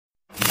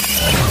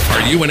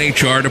Are you an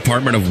HR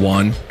department of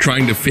one,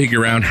 trying to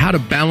figure out how to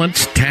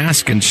balance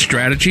task and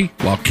strategy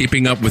while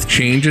keeping up with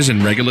changes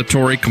in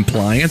regulatory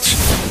compliance?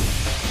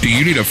 Do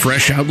you need a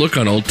fresh outlook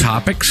on old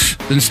topics?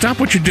 Then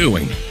stop what you're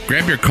doing,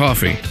 grab your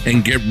coffee,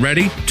 and get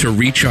ready to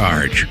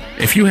recharge.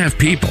 If you have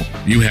people,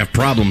 you have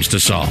problems to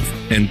solve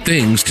and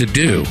things to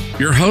do.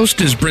 Your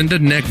host is Brenda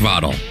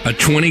Neckvattle, a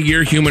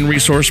 20-year human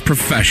resource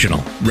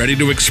professional, ready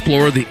to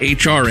explore the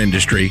HR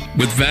industry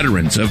with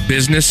veterans of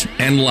business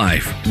and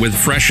life with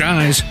fresh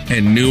eyes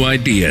and new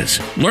ideas.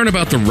 Learn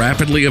about the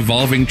rapidly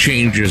evolving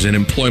changes in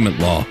employment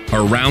law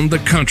around the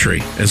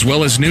country, as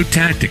well as new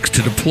tactics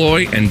to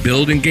deploy and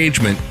build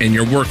engagement in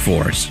your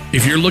workforce.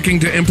 If you're looking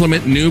to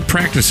implement new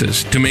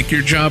practices to make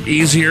your job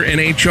easier in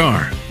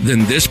HR,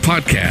 then this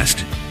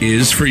podcast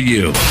is for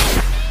you.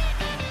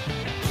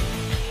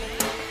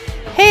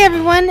 Hey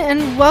everyone,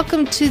 and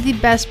welcome to the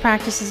Best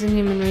Practices in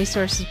Human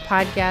Resources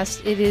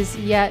podcast. It is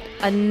yet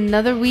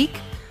another week.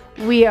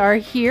 We are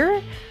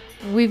here.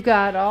 We've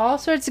got all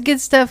sorts of good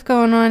stuff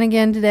going on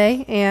again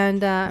today,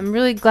 and I'm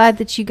really glad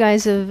that you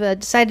guys have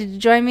decided to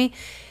join me.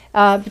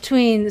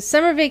 Between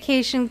summer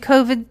vacation,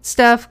 COVID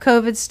stuff,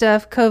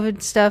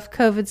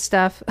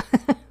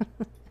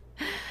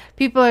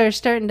 people are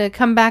starting to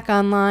come back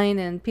online,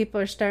 and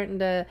people are starting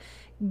to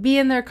be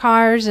in their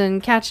cars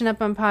and catching up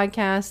on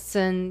podcasts,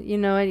 and you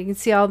can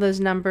see all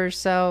those numbers.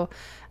 So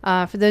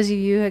for those of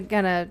you who have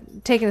kind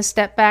of taken a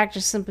step back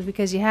just simply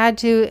because you had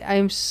to,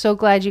 I'm so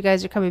glad you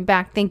guys are coming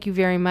back. Thank you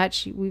very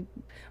much. We're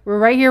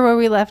right here where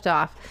we left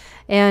off.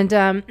 And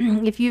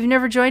if you've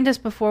never joined us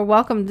before,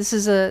 welcome. This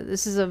is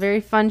a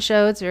very fun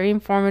show. It's very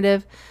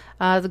informative.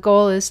 The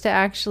goal is to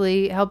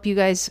actually help you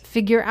guys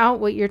figure out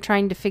what you're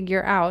trying to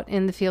figure out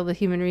in the field of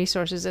human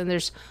resources, and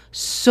there's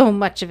so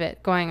much of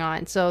it going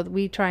on. So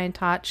we try and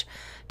touch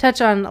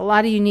on a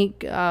lot of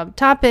unique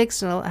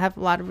topics, and I'll have a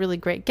lot of really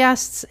great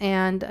guests,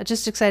 and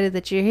just excited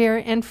that you're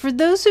here. And for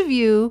those of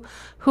you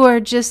who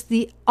are just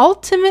the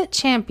ultimate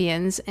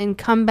champions and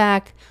come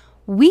back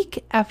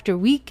week after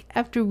week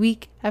after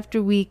week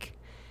after week,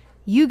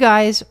 you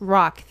guys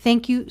rock.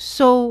 Thank you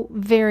so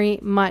very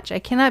much. I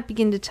cannot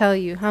begin to tell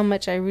you how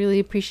much I really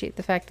appreciate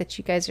the fact that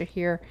you guys are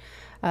here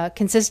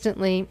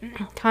consistently,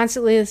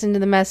 constantly listen to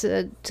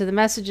the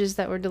messages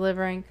that we're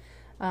delivering.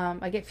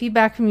 I get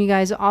feedback from you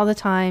guys all the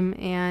time,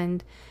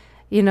 and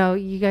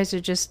you guys are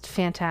just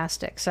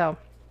fantastic. So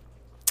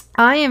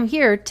I am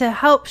here to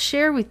help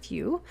share with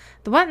you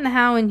the what and the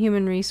how in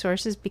human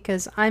resources,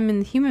 because I'm in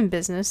the human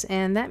business,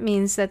 and that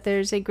means that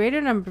there's a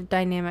greater number of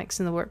dynamics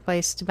in the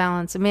workplace to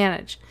balance and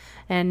manage.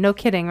 And no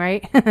kidding,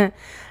 right?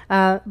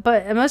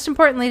 But most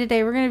importantly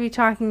today, we're going to be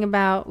talking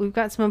about, we've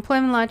got some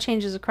employment law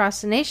changes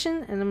across the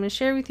nation, and I'm going to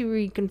share with you where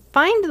you can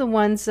find the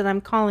ones that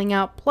I'm calling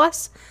out,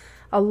 plus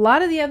a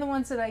lot of the other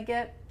ones that I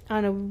get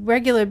on a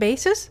regular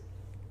basis.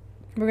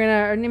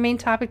 Our main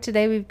topic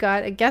today, we've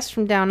got a guest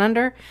from Down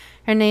Under.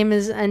 Her name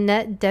is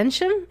Annette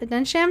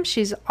Densham.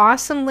 She's an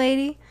awesome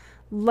lady.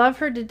 Love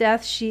her to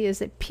death. She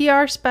is a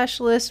PR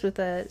specialist with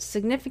a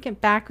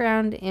significant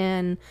background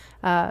in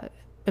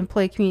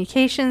employee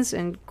communications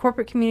and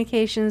corporate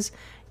communications.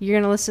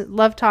 You're going to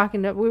love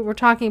talking to, we're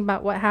talking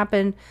about what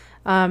happened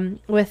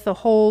with the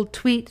whole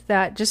tweet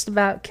that just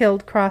about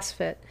killed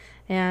CrossFit,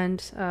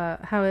 and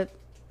how it,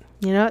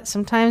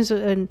 sometimes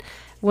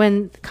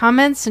when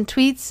comments and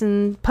tweets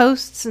and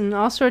posts and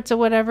all sorts of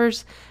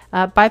whatevers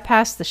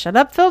bypass the shut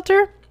up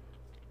filter,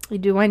 you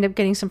do wind up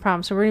getting some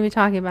problems. So we're going to be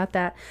talking about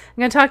that. I'm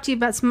going to talk to you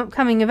about some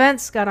upcoming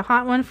events. Got a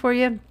hot one for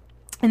you.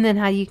 And then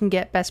how you can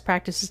get best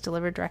practices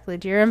delivered directly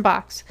to your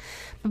inbox.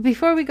 But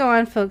before we go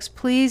on, folks,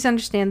 please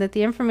understand that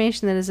the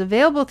information that is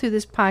available through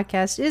this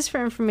podcast is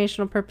for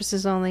informational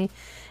purposes only,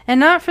 and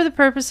not for the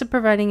purpose of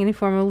providing any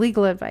form of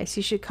legal advice.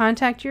 You should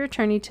contact your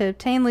attorney to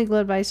obtain legal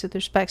advice with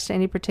respect to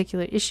any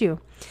particular issue.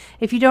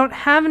 If you don't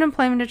have an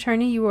employment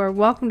attorney, you are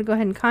welcome to go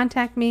ahead and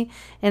contact me,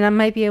 and I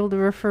might be able to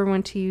refer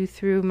one to you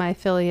through my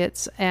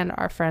affiliates and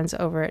our friends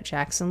over at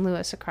Jackson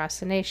Lewis across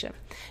the nation.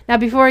 Now,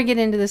 before I get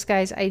into this,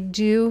 guys, I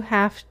do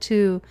have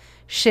to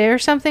share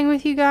something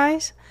with you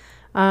guys.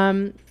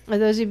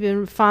 Those who've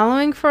been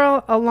following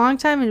for a long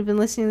time and have been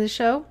listening to the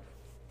show,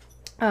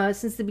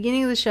 since the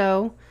beginning of the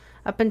show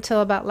up until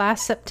about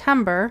last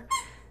September.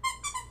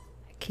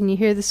 Can you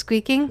hear the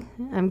squeaking?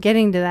 I'm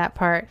getting to that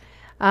part.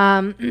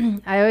 I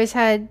always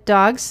had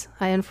dogs.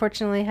 I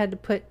unfortunately had to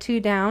put 2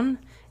 down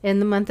in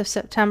the month of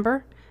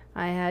September.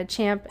 I had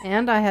Champ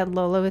and I had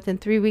Lola within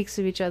 3 weeks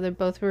of each other.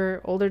 Both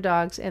were older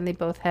dogs, and they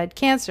both had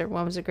cancer.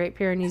 One was a Great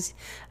Pyrenees,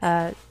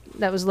 that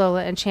was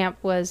Lola, and Champ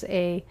was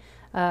a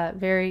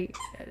very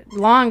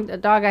long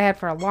dog I had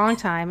for a long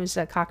time. It was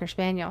a Cocker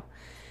Spaniel.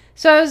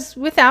 So I was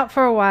without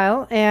for a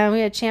while, and we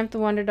had Champ the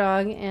Wonder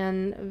Dog,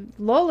 and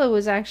Lola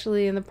was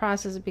actually in the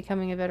process of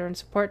becoming a veteran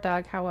support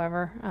dog.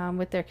 However,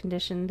 with their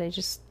condition, they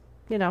just,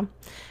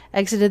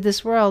 exited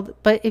this world.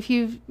 But if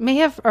you may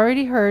have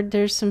already heard,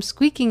 there's some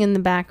squeaking in the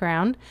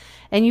background,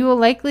 and you will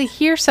likely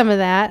hear some of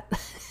that.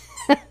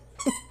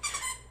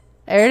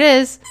 There it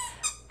is.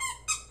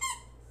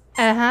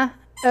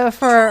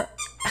 For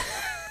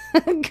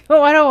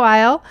quite a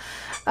while.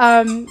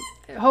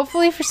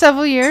 hopefully for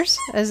several years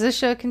as this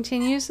show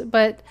continues.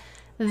 But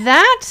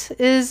that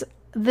is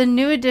the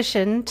new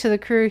addition to the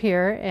crew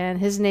here, and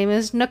his name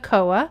is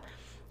Nakoa.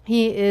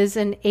 He is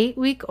an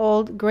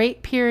 8-week-old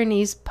Great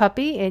Pyrenees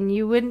puppy, and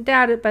you wouldn't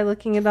doubt it by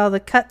looking at all the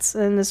cuts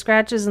and the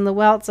scratches and the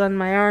welts on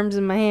my arms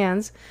and my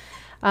hands.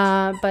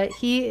 But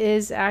he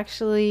is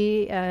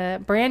actually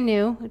brand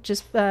new.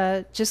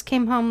 Just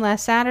came home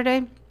last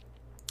Saturday.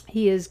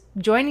 He is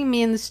joining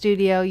me in the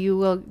studio. You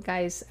will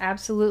guys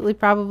absolutely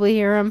probably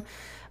hear him.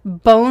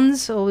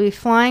 Bones will be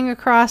flying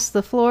across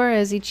the floor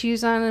as he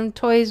chews on them.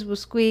 Toys will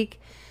squeak.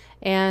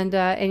 And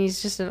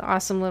he's just an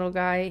awesome little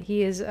guy.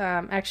 He is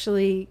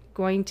actually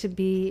going to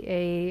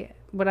be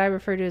what I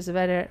refer to as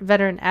a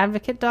veteran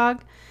advocate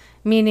dog,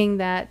 meaning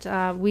that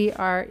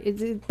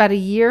about a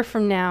year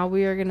from now,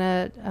 we are going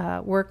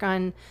to work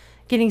on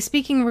getting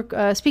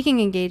speaking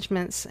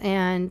engagements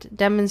and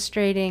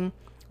demonstrating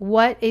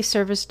what a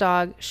service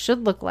dog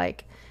should look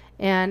like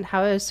and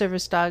how a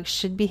service dog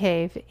should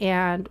behave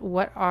and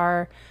what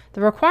are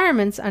the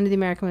requirements under the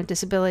American with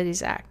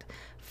Disabilities Act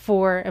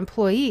for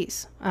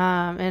employees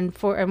and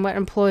what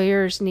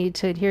employers need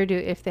to adhere to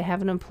if they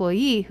have an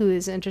employee who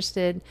is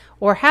interested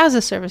or has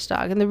a service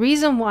dog. And the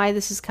reason why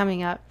this is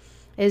coming up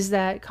is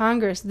that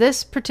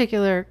this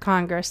particular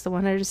Congress, the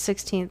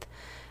 116th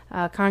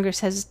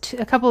Congress, has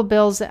a couple of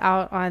bills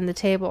out on the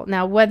table.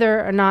 Now,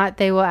 whether or not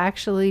they will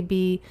actually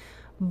be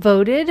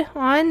voted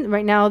on,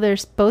 right now they're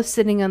both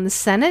sitting on the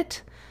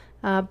Senate.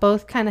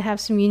 Both kind of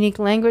have some unique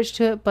language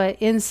to it, but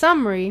in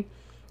summary,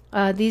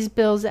 these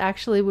bills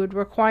actually would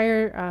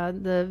require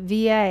the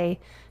VA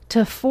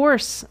to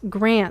force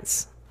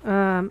grants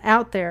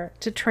out there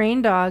to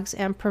train dogs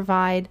and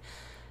provide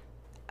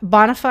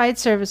bona fide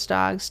service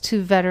dogs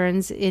to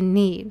veterans in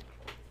need.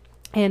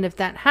 And if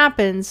that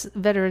happens,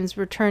 veterans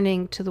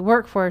returning to the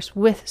workforce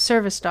with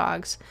service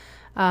dogs,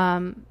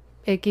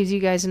 it gives you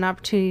guys an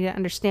opportunity to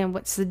understand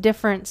what's the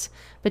difference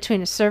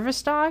between a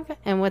service dog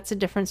and what's the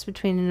difference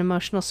between an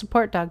emotional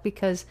support dog,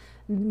 because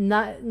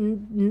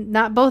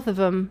not both of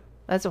them,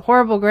 that's a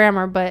horrible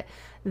grammar, but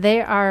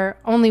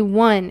only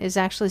one is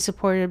actually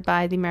supported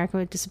by the American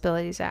with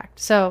Disabilities Act.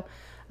 So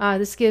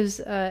this gives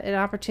an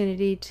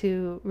opportunity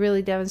to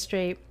really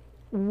demonstrate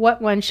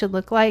what one should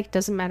look like.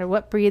 Doesn't matter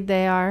what breed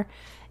they are.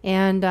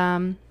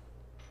 And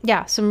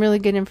some really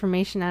good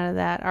information out of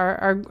that.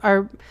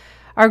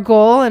 Our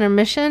goal and our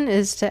mission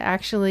is to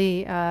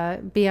actually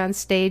be on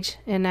stage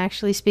and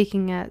actually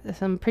speaking at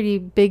some pretty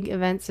big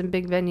events and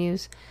big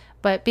venues.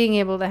 But being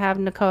able to have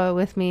Nakoa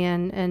with me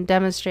and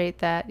demonstrate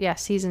that,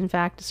 yes, he's in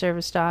fact a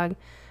service dog.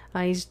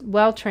 He's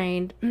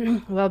well-trained,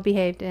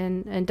 well-behaved,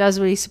 and does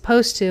what he's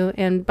supposed to.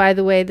 And by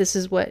the way, this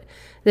is what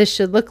this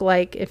should look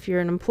like if you're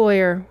an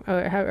employer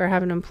or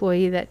have an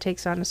employee that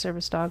takes on a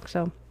service dog.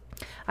 So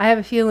I have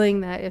a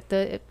feeling that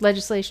if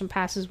legislation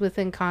passes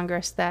within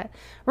Congress, that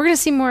we're going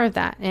to see more of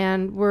that.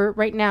 And we're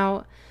right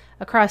now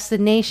across the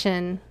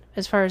nation,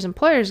 as far as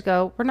employers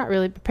go, we're not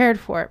really prepared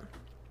for it.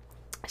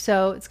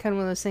 So it's kind of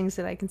one of those things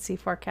that I can see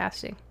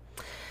forecasting.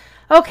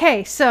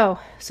 Okay, so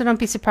don't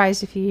be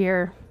surprised if you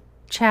hear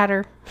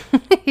chatter,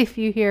 if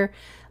you hear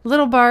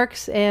little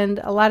barks and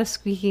a lot of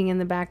squeaking in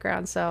the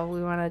background. So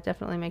we want to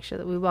definitely make sure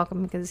that we welcome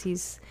him because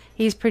he's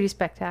pretty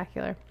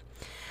spectacular.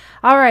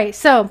 All right,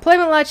 so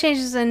employment law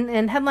changes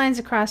and headlines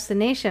across the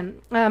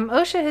nation.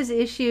 OSHA has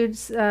issued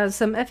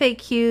some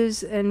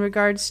FAQs in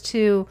regards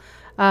to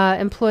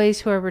employees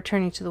who are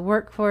returning to the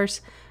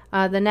workforce.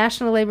 The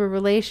National Labor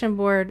Relations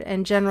Board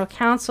and General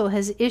Counsel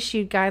has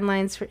issued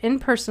guidelines for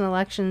in-person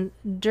elections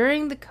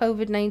during the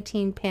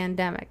COVID-19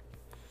 pandemic.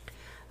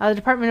 The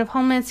Department of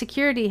Homeland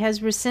Security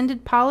has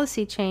rescinded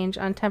policy change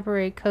on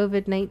temporary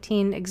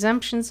COVID-19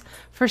 exemptions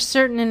for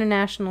certain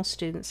international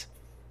students.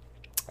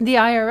 The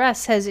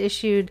IRS has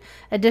issued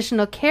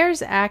additional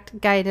CARES Act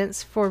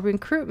guidance for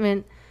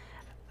retirement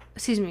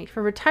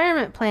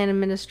plan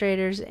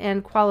administrators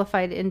and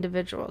qualified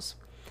individuals.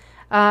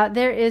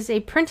 There is a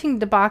printing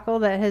debacle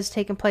that has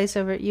taken place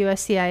over at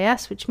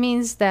USCIS, which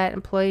means that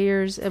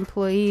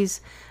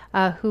employees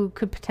who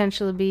could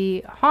potentially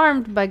be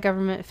harmed by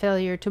government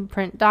failure to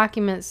print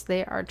documents,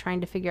 they are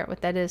trying to figure out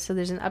what that is. So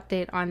there's an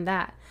update on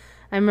that.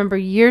 I remember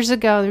years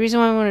ago, the reason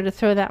why I wanted to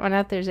throw that one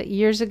out there is that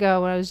years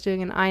ago when I was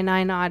doing an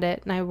I-9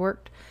 audit and I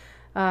worked,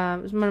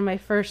 it was one of my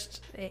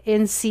first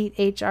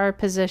in-seat HR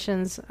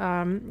positions.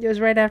 It was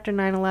right after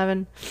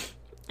 9/11.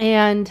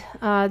 And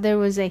there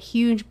was a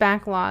huge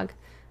backlog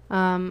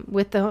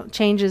with the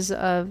changes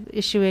of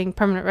issuing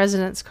permanent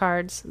residence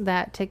cards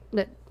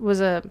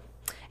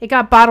it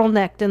got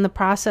bottlenecked in the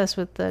process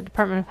with the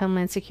Department of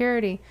Homeland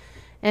Security.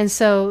 And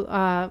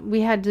so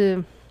we had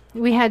to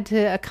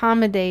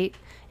accommodate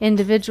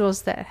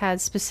individuals that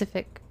had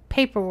specific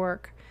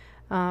paperwork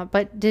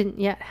but didn't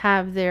yet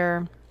have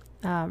their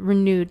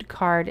renewed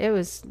card. It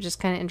was just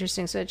kind of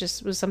interesting. So it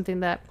just was something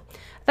that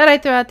I thought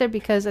I'd throw out there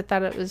because I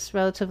thought it was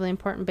relatively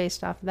important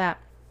based off of that.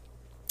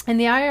 And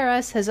the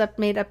IRS has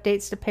made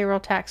updates to payroll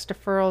tax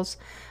deferrals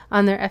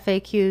on their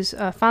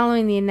FAQs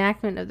following the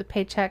enactment of the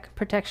Paycheck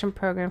Protection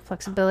Program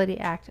Flexibility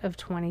Act of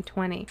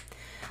 2020.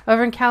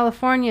 Over in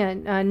California,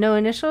 no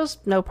initials,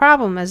 no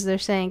problem, as they're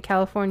saying.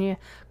 California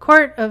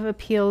Court of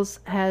Appeals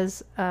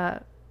has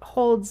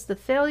holds the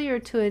failure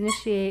to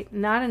initiate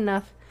not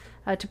enough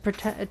to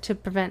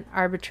prevent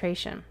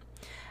arbitration.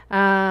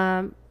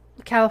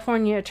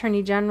 California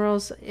Attorney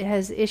General's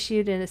has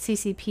issued a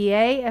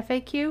CCPA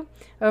FAQ.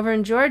 Over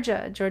in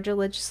Georgia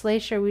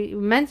legislature, we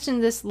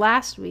mentioned this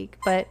last week,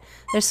 but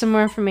there's some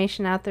more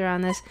information out there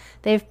on this.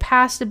 They've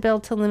passed a bill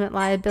to limit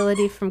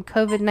liability from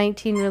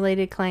COVID-19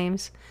 related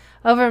claims.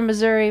 Over in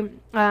Missouri,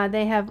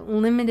 they have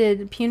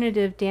limited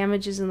punitive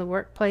damages in the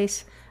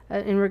workplace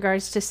in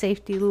regards to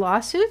safety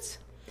lawsuits.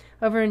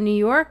 Over in New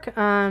York,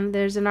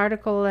 there's an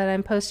article that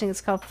I'm posting.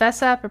 It's called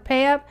Fess Up or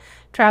Pay Up.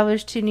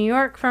 Travelers to New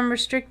York from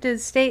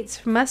restricted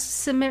states must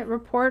submit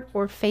report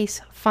or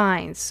face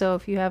fines. So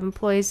if you have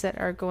employees that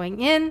are going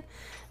in,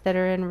 that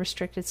are in a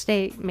restricted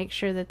state, make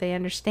sure that they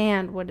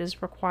understand what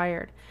is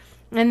required.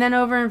 And then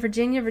over in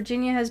Virginia,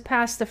 Virginia has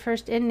passed the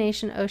first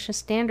in-nation OSHA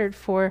standard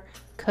for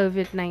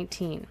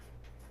COVID-19.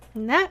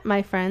 And that,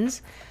 my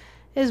friends,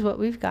 is what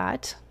we've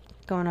got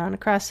going on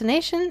across the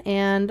nation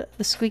and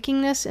the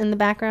squeakiness in the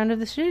background of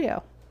the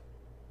studio.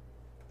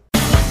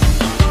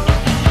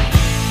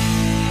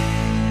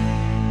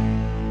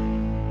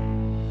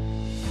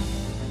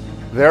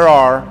 There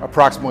are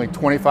approximately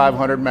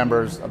 2,500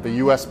 members of the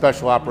U.S.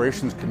 Special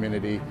Operations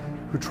community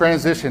who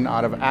transition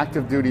out of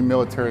active duty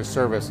military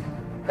service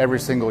every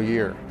single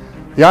year.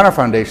 The Honor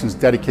Foundation has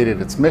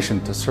dedicated its mission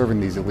to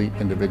serving these elite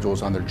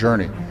individuals on their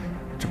journey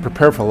to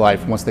prepare for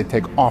life once they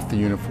take off the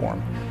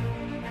uniform.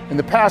 In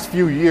the past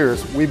few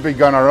years, we've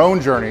begun our own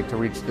journey to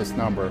reach this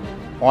number,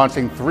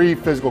 launching 3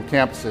 physical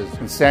campuses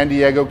in San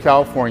Diego,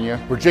 California,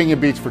 Virginia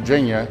Beach,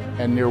 Virginia,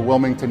 and near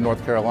Wilmington,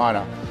 North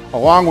Carolina,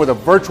 along with a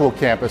virtual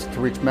campus to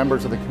reach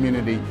members of the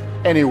community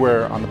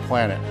anywhere on the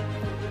planet.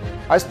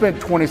 I spent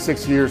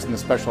 26 years in the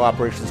Special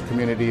Operations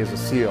community as a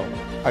SEAL.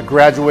 I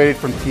graduated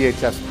from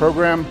THF's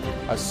program,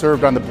 I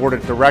served on the board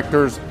of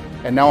directors,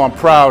 and now I'm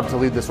proud to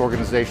lead this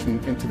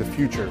organization into the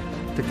future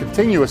to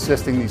continue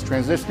assisting these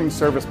transitioning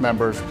service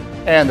members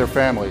and their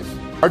families.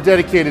 Our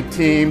dedicated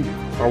team,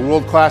 our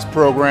world-class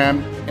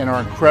program, and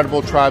our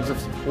incredible tribes of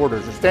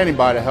supporters are standing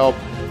by to help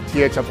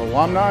THF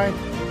alumni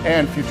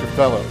and future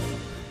fellows,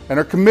 and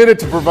are committed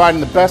to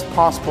providing the best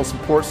possible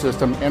support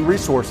system and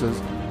resources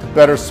to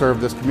better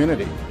serve this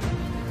community.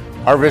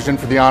 Our vision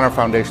for the Honor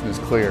Foundation is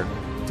clear: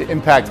 to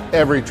impact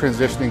every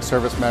transitioning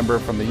service member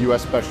from the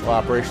U.S. Special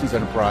Operations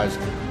enterprise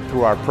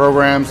through our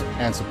programs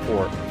and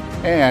support,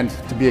 and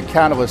to be a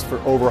catalyst for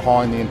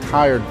overhauling the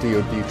entire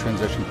DoD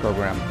transition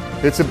program.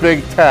 It's a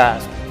big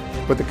task,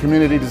 but the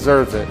community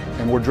deserves it,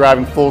 and we're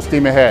driving full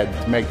steam ahead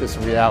to make this a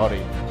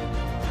reality.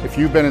 If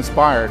you've been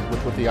inspired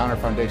with what the Honor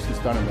Foundation's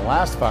done in the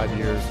last 5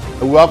 years,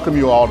 I welcome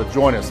you all to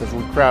join us as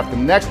we craft the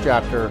next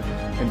chapter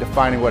in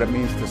defining what it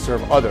means to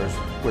serve others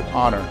with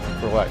honor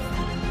for life.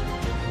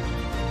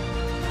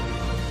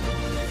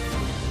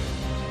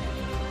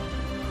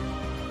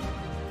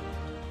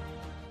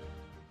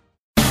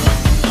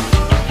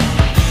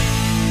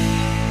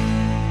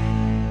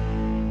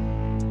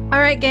 All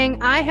right,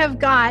 gang, I have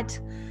got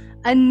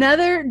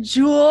another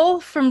jewel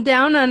from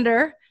down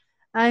under.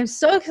 I'm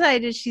so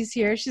excited she's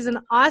here. She's an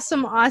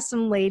awesome,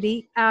 awesome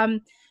lady.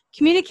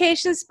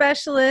 Communication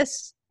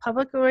specialist,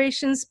 public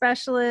relations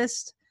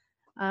specialist,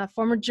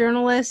 former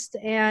journalist,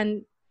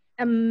 and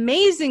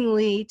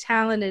amazingly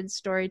talented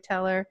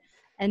storyteller.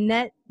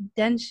 Annette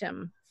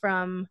Densham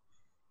from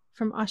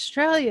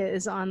Australia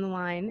is on the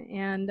line,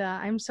 and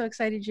I'm so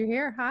excited you're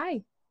here.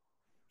 Hi.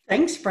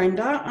 Thanks,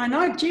 Brenda. I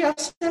know, gee, I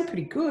sound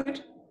pretty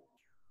good.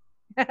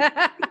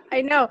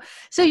 I know.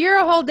 So you're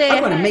a whole day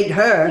I want to meet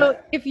her. So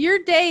if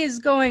your day is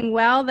going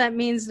well, that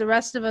means the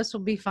rest of us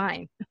will be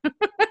fine.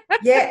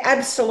 Yeah,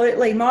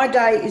 absolutely. My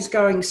day is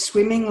going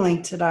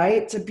swimmingly today.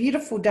 It's a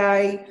beautiful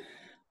day.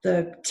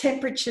 The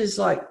temperature's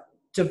like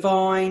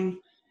divine.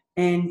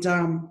 And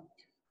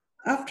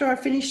after I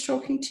finish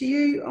talking to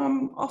you,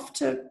 I'm off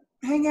to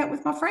hang out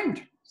with my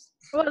friend.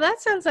 Well, that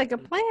sounds like a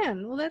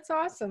plan. Well, that's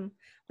awesome.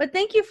 But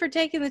thank you for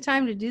taking the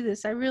time to do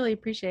this. I really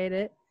appreciate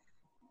it.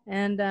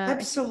 And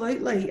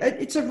absolutely.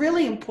 It's a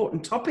really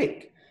important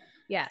topic.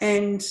 Yes.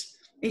 And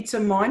it's a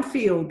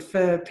minefield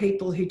for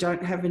people who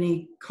don't have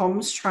any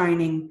comms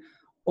training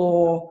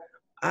or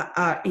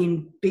are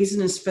in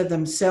business for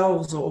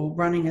themselves or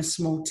running a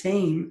small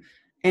team.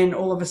 And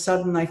all of a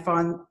sudden they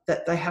find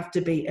that they have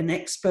to be an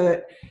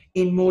expert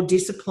in more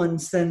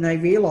disciplines than they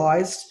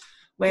realized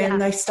when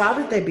they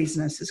started their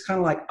business. It's kind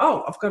of like,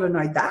 oh, I've got to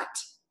know that.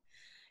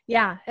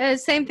 Yeah,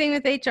 same thing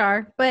with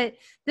HR. But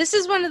this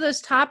is one of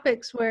those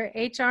topics where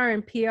HR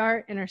and PR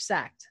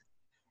intersect.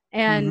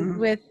 And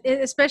with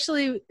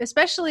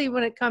especially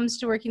when it comes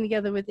to working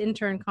together with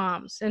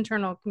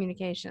internal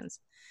communications.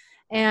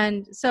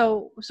 And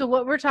so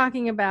what we're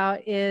talking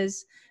about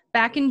is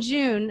back in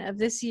June of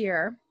this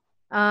year,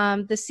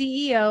 the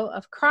CEO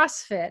of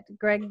CrossFit,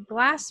 Greg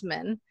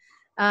Glassman,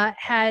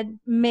 had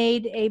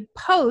made a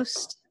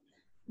post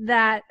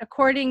that,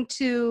 according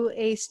to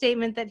a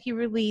statement that he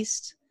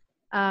released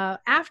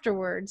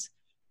afterwards,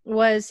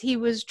 was he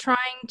was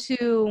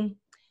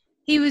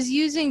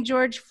using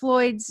George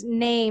Floyd's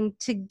name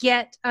to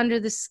get under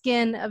the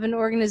skin of an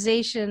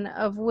organization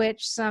of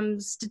which some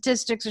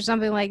statistics or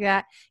something like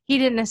that he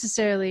didn't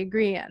necessarily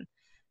agree in.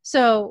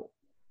 So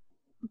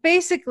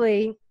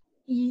basically,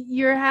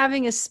 you're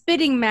having a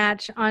spitting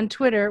match on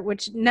Twitter,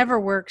 which never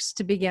works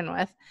to begin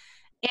with.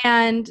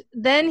 And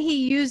then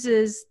he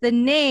uses the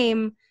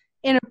name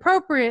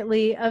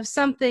inappropriately of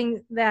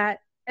something that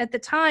at the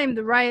time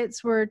the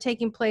riots were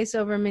taking place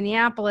over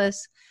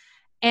Minneapolis,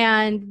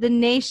 and the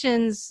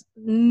nation's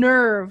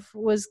nerve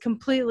was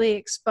completely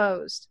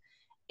exposed.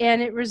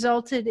 And it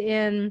resulted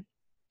in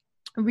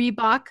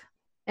Reebok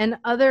and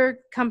other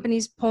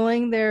companies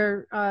pulling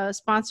their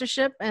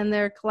sponsorship and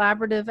their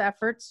collaborative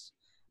efforts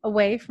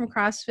away from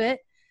CrossFit.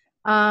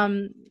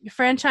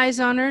 Franchise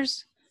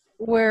owners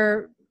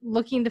were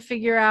looking to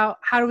figure out,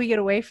 how do we get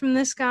away from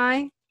this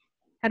guy?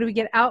 How do we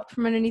get out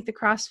from underneath the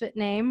CrossFit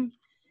name?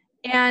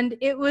 And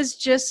it was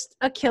just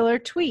a killer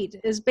tweet,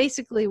 is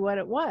basically what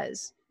it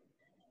was.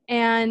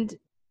 And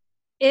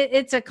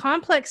it's a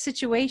complex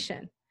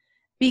situation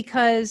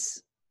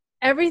because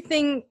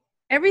everything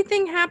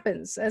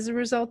happens as a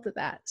result of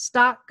that.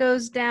 Stock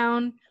goes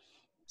down,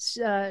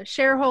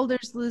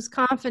 shareholders lose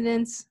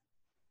confidence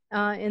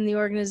in the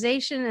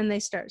organization, and they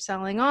start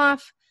selling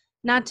off.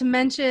 Not to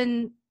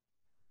mention,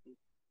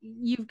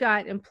 you've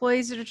got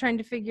employees that are trying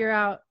to figure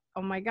out,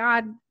 oh my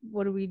God,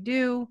 what do we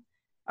do?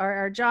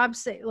 Our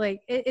jobs,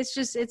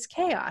 it's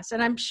chaos.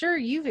 And I'm sure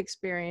you've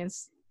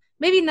experienced,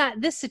 maybe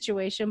not this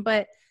situation,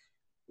 but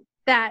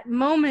that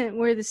moment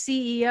where the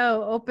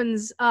CEO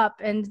opens up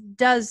and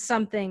does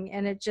something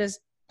and it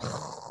just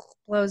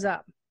blows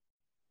up.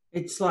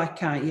 It's like,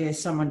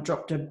 someone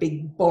dropped a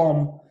big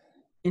bomb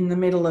in the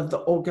middle of the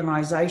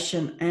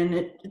organization, and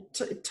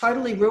it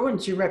totally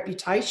ruins your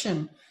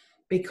reputation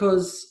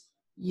because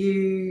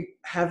you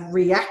have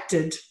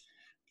reacted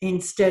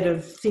instead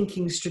of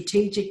thinking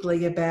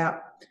strategically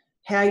about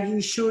how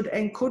you should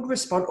and could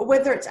respond, or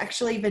whether it's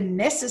actually even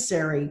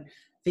necessary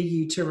for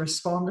you to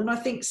respond. And I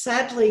think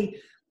sadly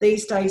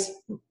these days,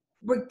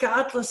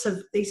 regardless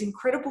of these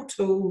incredible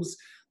tools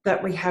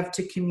that we have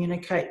to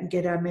communicate and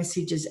get our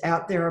messages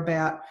out there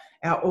about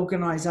our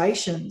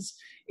organizations,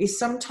 is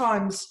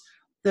sometimes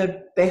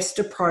the best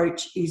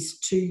approach is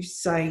to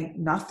say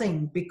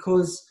nothing,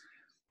 because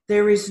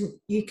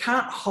you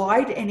can't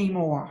hide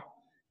anymore.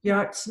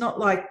 It's not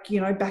like,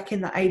 back in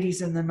the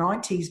 80s and the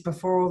 90s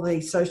before all the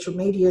social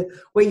media,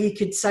 where you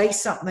could say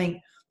something,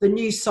 the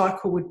news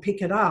cycle would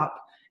pick it up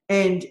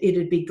and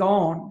it'd be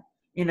gone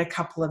in a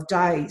couple of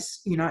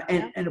days,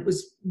 and it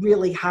was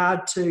really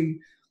hard to,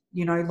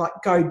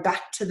 go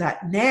back to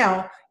that.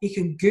 Now you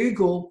can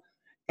Google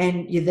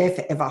and you're there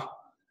forever,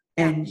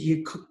 and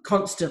you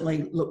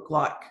constantly look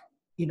like,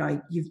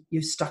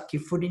 you've stuck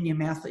your foot in your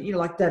mouth.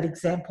 Like that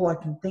example I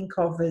can think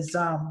of is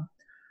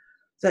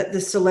that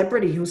the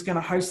celebrity who was going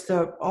to host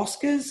the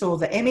Oscars or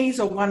the Emmys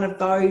or one of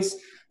those,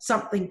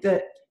 something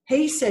that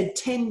he said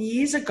 10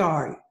 years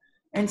ago,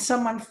 and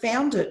someone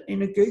found it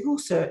in a Google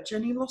search,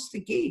 and he lost the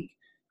gig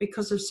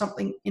because of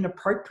something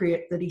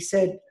inappropriate that he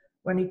said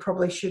when he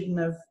probably shouldn't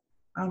have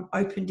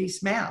opened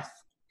his mouth.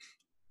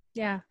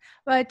 Yeah.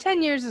 But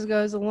 10 years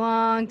ago is a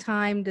long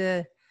time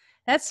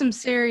that's some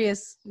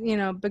serious,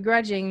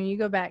 begrudging when you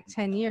go back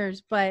 10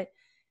 years. But,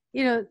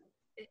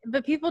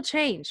 but people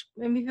change.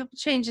 I mean, people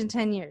change in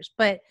 10 years,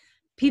 but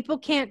people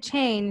can't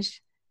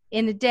change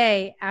in a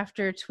day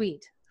after a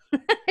tweet.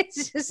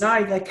 It's just...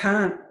 No, they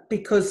can't,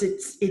 because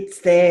it's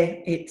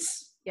there.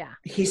 It's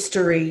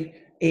history.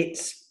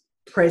 It's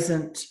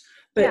present.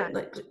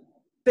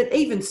 But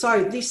even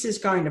so, this is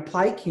going to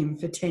plague him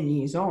for 10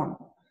 years on,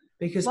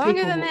 because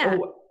longer than that.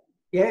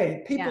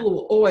 People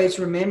will always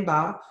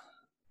remember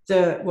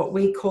what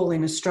we call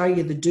in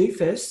Australia the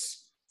doofus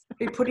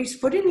who put his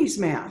foot in his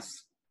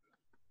mouth.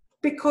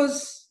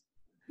 Because,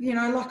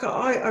 like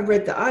I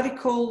read the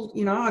article,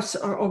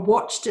 I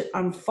watched it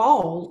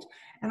unfold,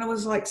 and I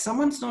was like,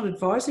 someone's not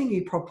advising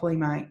you properly,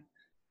 mate.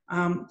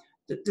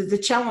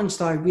 The challenge,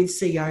 though, with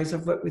CEOs,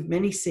 I've worked with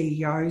many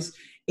CEOs,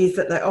 is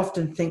that they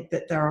often think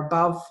that they're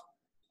above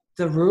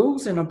the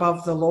rules and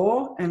above the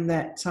law, and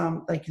that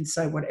they can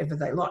say whatever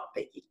they like.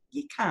 But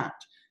you can't,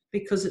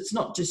 because it's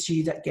not just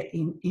you that get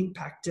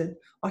impacted.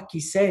 Like you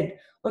said,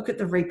 look at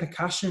the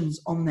repercussions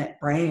on that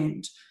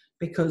brand,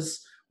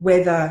 because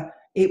whether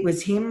it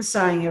was him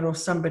saying it or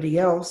somebody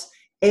else,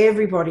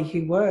 everybody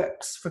who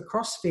works for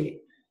CrossFit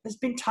has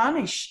been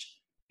tarnished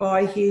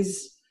by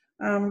his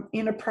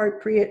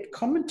inappropriate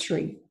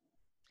commentary.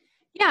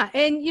 Yeah,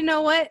 and you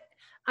know what?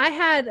 I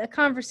had a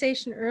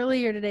conversation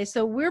earlier today.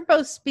 So we're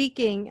both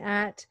speaking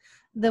at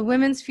the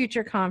Women's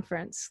Future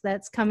Conference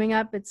that's coming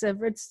up. It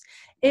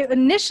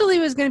initially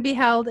was going to be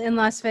held in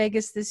Las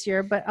Vegas this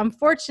year, but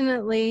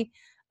unfortunately,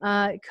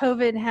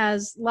 COVID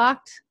has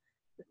locked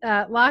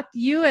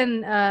you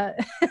and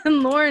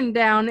Lauren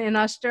down in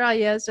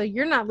Australia, so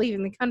you're not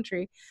leaving the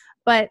country.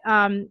 But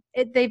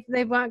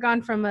they've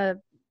gone from a,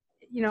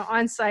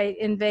 on-site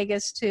in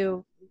Vegas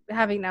to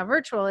having now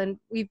virtual, and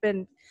we've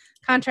been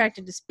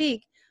contracted to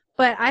speak.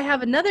 But I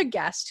have another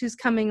guest who's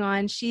coming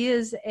on. She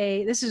is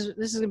this is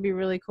going to be a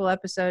really cool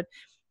episode.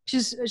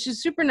 She's a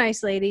super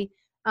nice lady.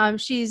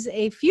 She's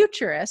a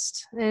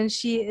futurist, and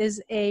she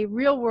is a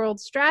real world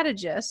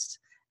strategist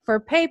for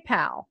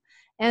PayPal.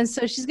 And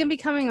so she's going to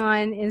be coming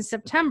on in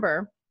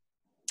September.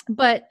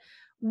 But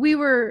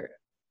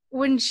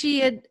when she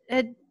had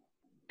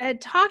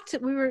talked,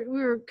 we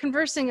were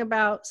conversing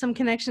about some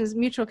connections,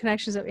 mutual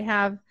connections that we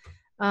have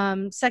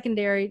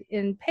secondary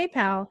in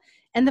PayPal.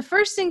 And the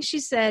first thing she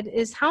said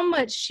is how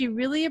much she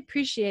really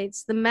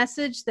appreciates the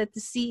message that the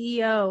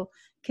CEO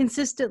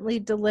consistently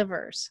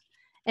delivers.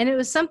 And it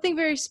was something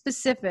very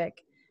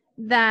specific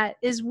that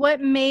is what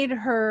made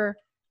her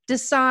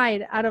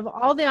decide, out of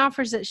all the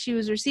offers that she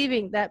was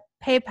receiving, that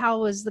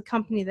PayPal was the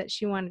company that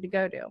she wanted to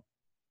go to.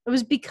 It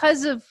was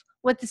because of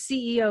what the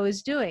CEO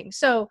is doing.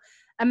 So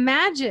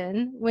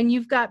imagine when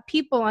you've got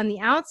people on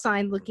the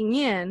outside looking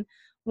in,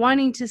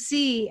 wanting to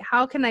see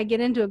how can I get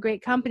into a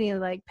great company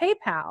like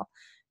PayPal.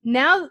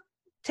 Now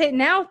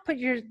put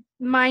your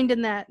mind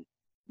in that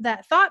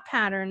thought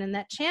pattern and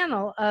that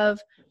channel of,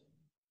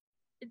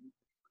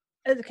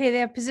 okay, they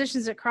have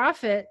positions at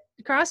CrossFit.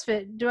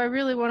 Do I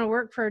really want to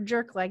work for a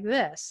jerk like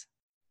this?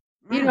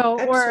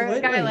 Or a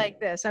guy like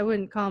this? I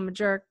wouldn't call him a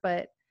jerk,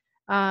 but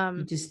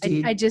you just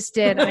did. I just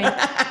did.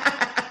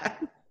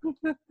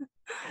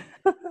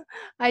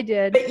 I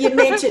did. But you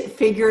meant it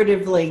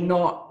figuratively,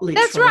 not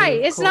literally. That's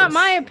right. It's not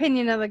my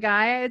opinion of the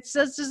guy. It's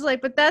just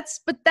like, but that's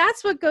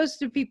what goes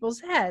through people's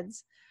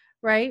heads,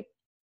 right?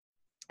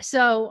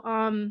 So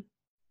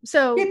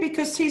yeah,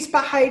 because his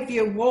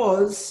behavior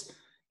was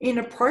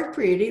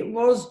inappropriate. It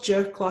was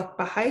jerk-like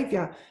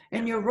behavior,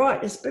 and you're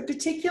right. But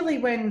particularly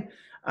when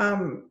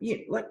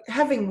like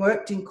having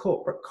worked in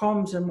corporate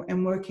comms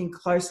and working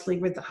closely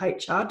with the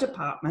HR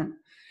department,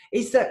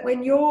 is that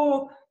when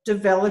you're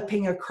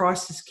developing a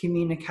crisis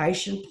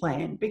communication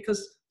plan,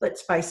 because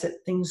let's face it,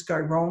 things go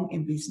wrong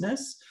in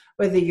business,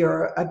 whether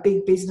you're a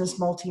big business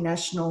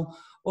multinational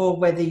or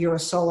whether you're a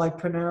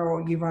solopreneur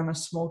or you run a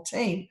small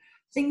team,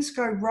 things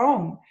go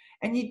wrong.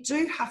 And you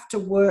do have to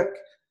work,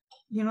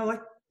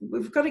 like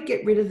we've got to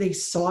get rid of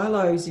these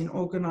silos in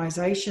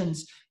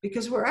organizations,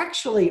 because we're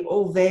actually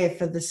all there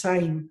for the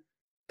same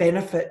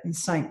benefit and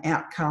same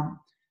outcome,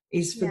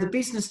 is for the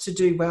business to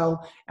do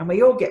well, and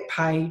we all get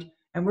paid,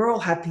 and we're all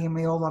happy, and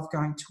we all love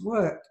going to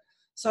work.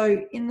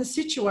 So in the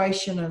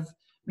situation of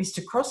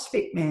Mr.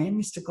 CrossFit Man,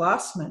 Mr.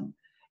 Glassman,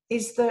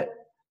 is that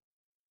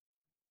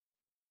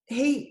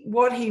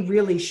what he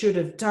really should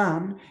have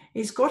done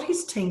is got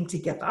his team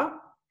together,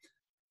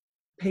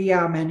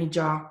 PR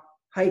manager,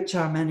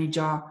 HR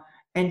manager,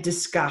 and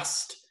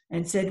discussed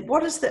and said,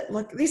 what is that?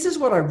 Like, this is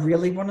what I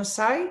really want to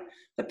say.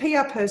 The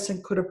PR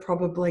person could have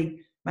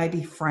probably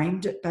maybe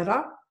framed it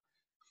better.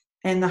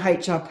 And the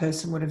HR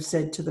person would have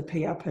said to the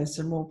PR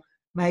person, well,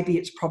 maybe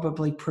it's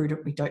probably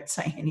prudent we don't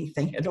say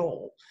anything at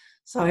all.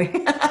 So,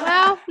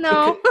 well,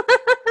 no,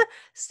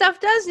 stuff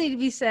does need to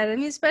be said. I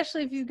mean,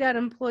 especially if you've got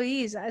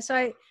employees. So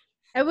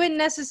I wouldn't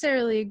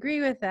necessarily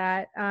agree with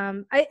that.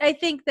 I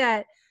think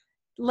that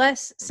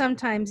less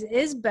sometimes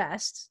is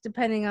best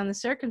depending on the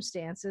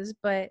circumstances.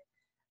 But,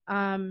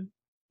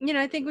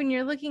 I think when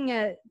you're looking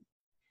at,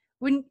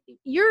 when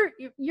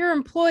your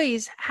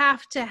employees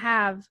have to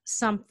have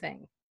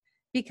something,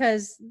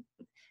 because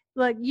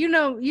like,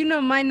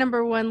 my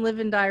number one live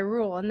and die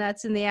rule, and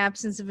that's in the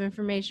absence of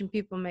information,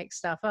 people make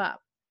stuff up.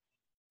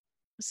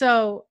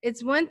 So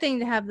it's one thing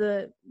to have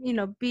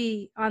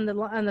be on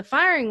the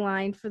firing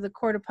line for the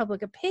court of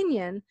public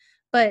opinion,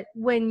 but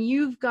when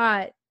you've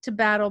got to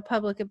battle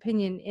public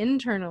opinion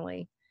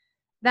internally,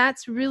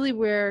 that's really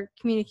where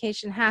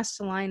communication has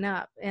to line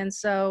up. And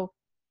so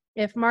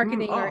if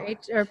marketing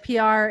or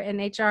PR and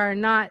HR are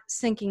not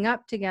syncing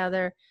up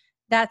together,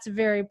 that's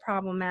very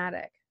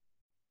problematic.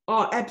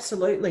 Oh,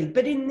 absolutely.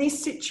 But in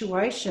this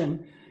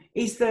situation,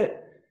 is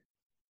that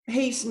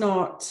he's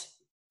not,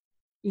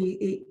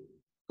 he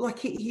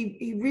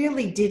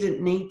really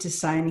didn't need to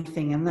say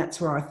anything. And that's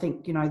where I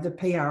think, the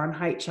PR and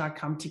HR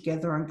come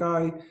together and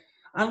go,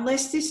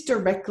 unless this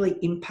directly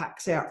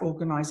impacts our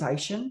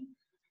organisation,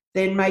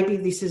 then maybe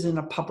this isn't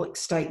a public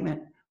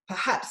statement.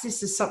 Perhaps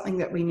this is something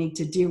that we need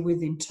to deal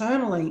with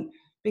internally,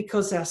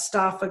 because our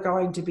staff are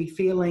going to be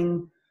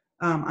feeling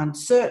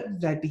uncertain,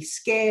 they'd be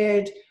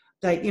scared.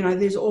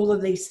 There's all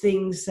of these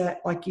things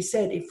that, like you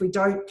said, if we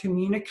don't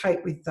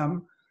communicate with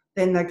them,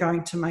 then they're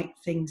going to make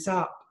things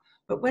up.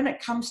 But when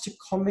it comes to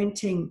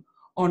commenting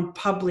on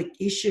public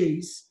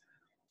issues,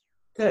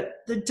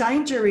 that the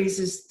danger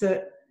is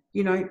that,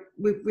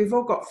 we've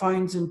all got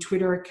phones and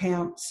Twitter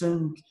accounts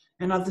and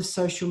other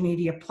social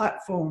media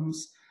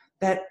platforms,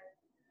 that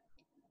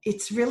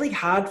it's really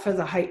hard for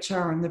the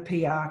HR and the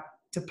PR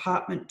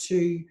department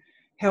to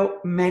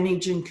help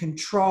manage and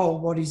control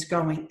what is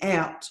going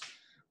out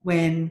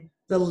when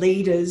the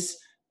leaders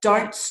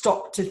don't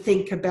stop to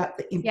think about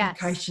the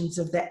implications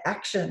of their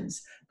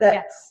actions.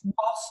 That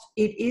whilst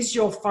it is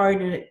your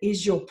phone and it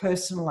is your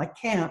personal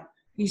account,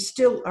 you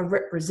still are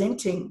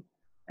representing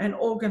an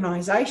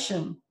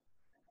organization,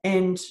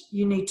 and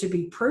you need to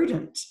be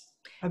prudent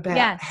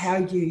about how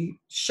you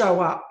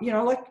show up. You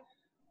know, like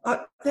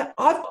I've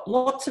got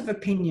lots of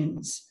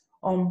opinions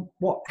on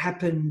what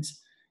happened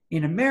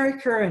in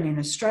America and in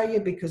Australia,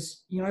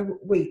 because, you know,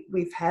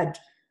 we've had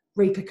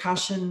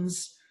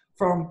repercussions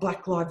from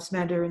Black Lives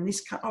Matter in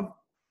this country.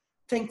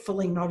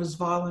 Thankfully not as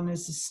violent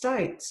as the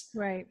States.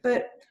 Right.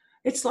 But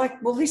it's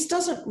like, well, this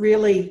doesn't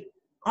really,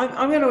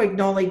 I'm going to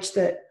acknowledge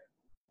that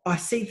I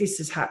see this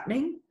as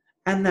happening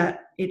and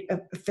that it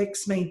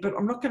affects me, but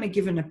I'm not going to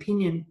give an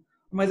opinion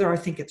on whether I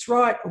think it's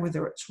right or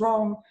whether it's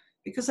wrong,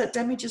 because that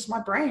damages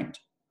my brand.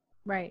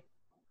 Right.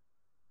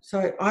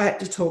 So I had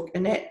to talk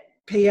Annette,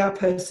 PR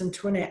person,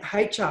 to Annette,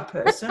 HR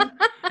person,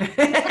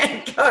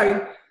 and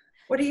go,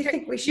 what do you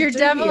think we should do? Your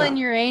devil here? and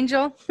your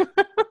angel.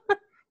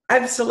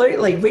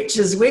 Absolutely. Which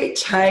is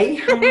which, hey?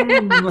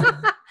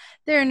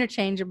 They're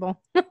interchangeable.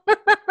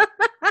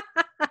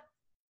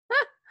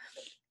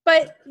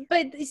 But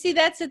you see,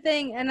 that's the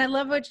thing. And I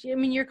love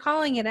you're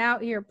calling it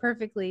out here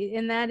perfectly.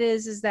 And that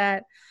is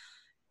that,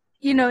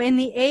 you know, in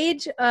the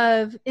age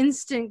of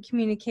instant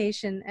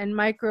communication and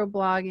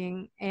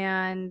microblogging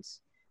and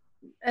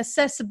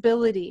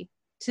accessibility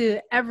to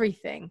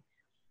everything,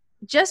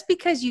 just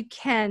because you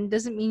can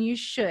doesn't mean you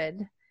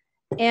should.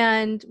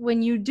 And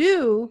when you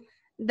do,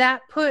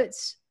 that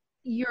puts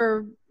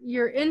your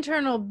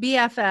internal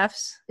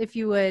BFFs, if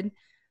you would,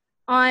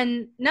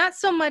 on not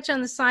so much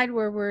on the side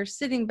where we're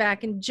sitting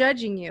back and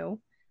judging you,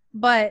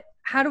 but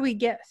how do we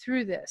get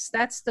through this?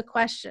 That's the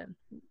question.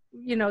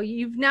 You know,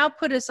 you've now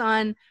put us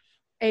on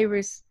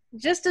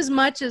just as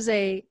much as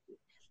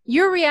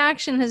your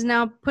reaction has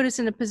now put us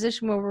in a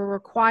position where we're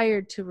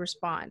required to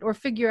respond or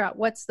figure out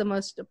what's the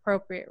most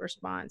appropriate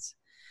response.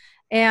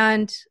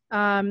 And,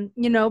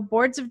 you know,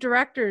 boards of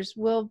directors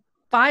will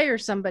fire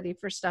somebody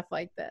for stuff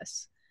like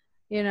this,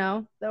 you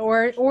know,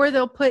 or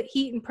they'll put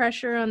heat and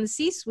pressure on the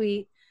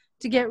C-suite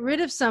to get rid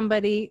of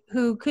somebody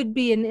who could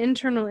be an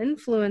internal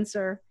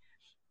influencer.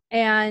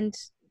 And,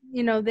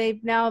 you know,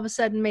 they've now all of a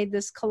sudden made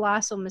this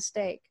colossal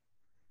mistake.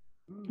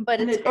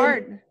 But it's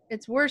hard.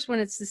 It's worse when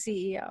it's the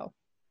CEO.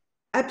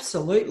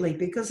 Absolutely,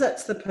 because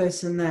that's the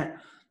person that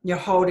you're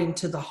holding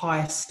to the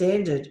highest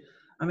standard.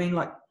 I mean,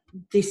 like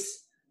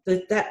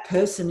that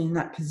person in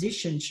that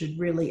position should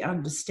really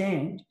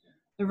understand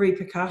the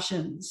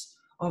repercussions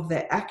of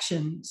their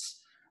actions.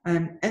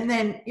 And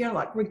then, you know,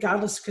 like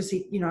regardless, because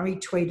he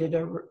tweeted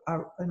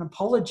an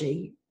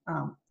apology,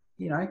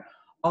 you know,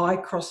 I,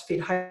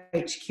 CrossFit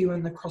HQ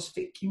and the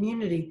CrossFit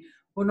community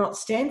will not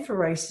stand for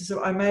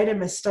racism. I made a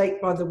mistake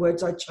by the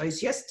words I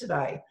chose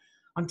yesterday.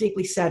 I'm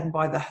deeply saddened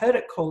by the hurt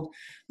it called.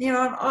 You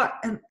know,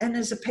 and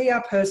as a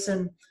PR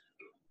person,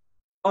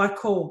 I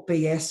call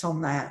BS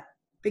on that,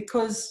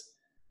 because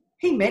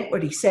he meant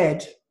what he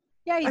said.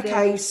 Yeah, he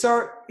did.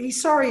 So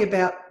he's sorry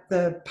about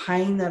the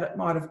pain that it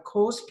might have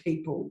caused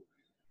people.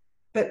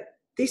 But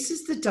this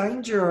is the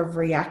danger of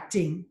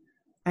reacting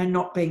and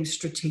not being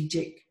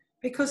strategic,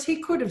 because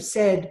he could have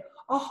said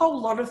a whole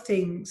lot of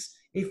things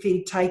if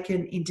he'd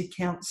taken into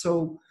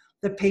counsel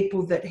the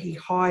people that he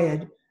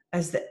hired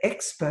as the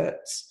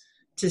experts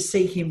to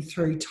see him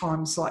through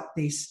times like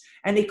this.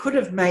 And he could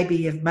have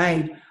maybe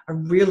made a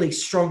really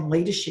strong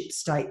leadership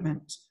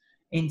statement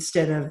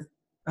instead of,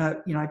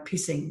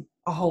 pissing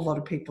a whole lot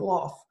of people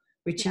off,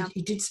 which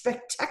he did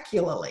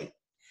spectacularly.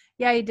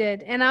 Yeah, he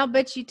did. And I'll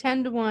bet you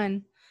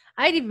 10-1.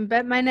 I'd even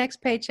bet my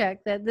next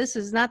paycheck that this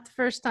is not the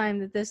first time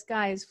that this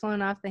guy has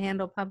flown off the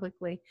handle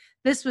publicly.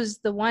 This was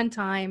the one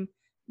time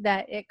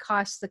that it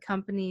cost the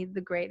company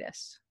the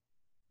greatest.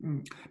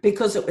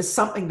 Because it was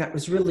something that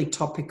was really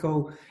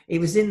topical. It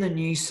was in the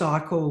news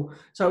cycle.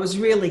 So it was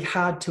really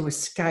hard to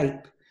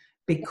escape,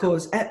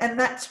 because, and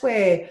that's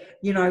where,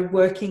 you know,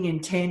 working in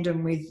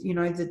tandem with, you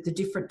know, the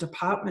different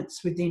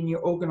departments within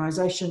your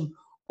organization,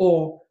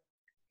 or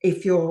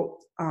if you're,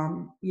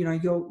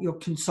 you're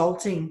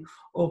consulting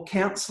or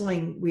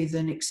counseling with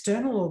an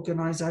external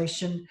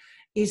organization,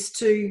 is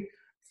to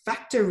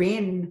factor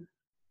in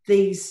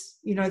these,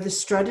 you know, the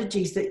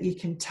strategies that you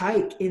can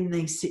take in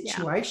these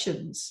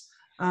situations.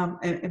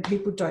 And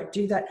people don't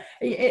do that.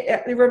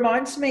 It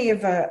reminds me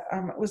of it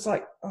was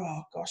like,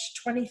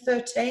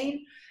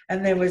 2013,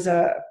 and there was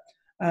an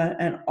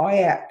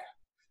IAC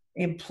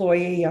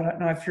employee, I don't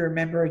know if you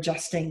remember,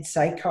 Justine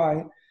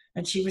Seiko,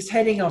 and she was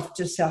heading off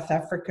to South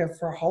Africa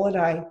for a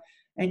holiday,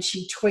 and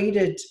she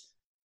tweeted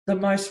the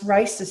most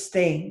racist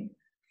thing,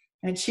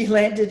 and she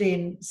landed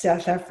in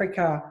South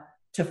Africa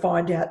to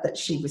find out that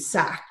she was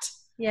sacked.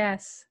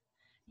 Yes,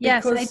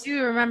 I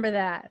do remember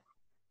that.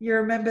 You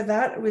remember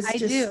that? It was I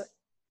do.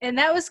 And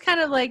that was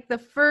kind of like the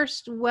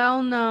first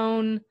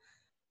well-known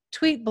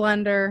tweet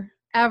blunder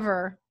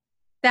ever.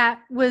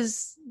 That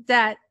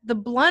the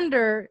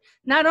blunder,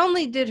 not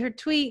only did her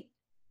tweet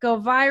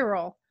go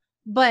viral,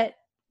 but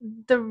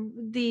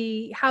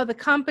the how the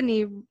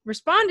company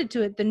responded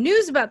to it, the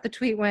news about the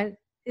tweet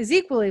is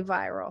equally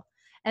viral.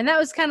 And that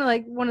was kind of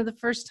like one of the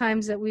first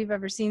times that we've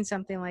ever seen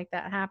something like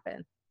that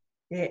happen.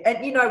 Yeah,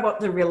 and you know what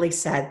the really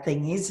sad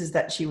thing is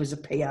that she was a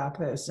PR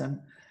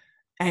person.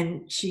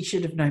 and she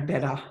should have known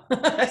better.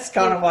 It's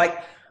kind of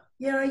like,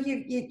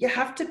 you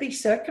have to be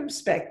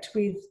circumspect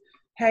with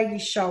how you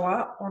show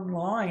up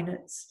online.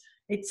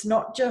 It's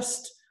not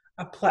just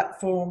a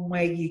platform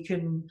where you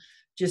can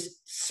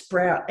just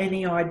sprout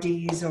any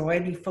ideas or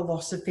any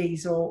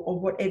philosophies or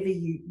whatever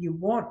you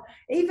want.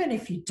 Even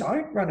if you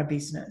don't run a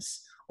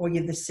business or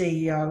you're the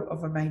CEO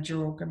of a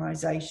major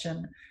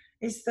organization,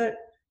 is that,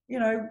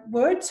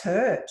 words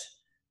hurt.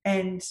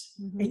 And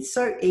it's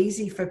so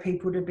easy for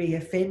people to be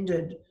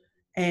offended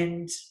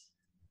and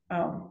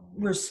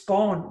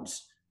respond.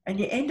 And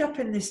you end up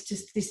in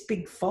this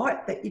big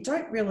fight that you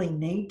don't really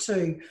need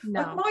to.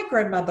 No. Like my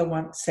grandmother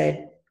once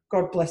said,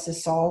 God bless her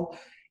soul,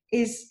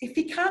 is if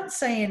you can't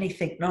say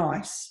anything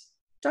nice,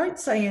 don't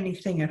say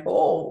anything at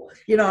all.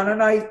 And I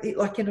know,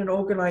 like in an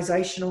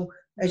organisational,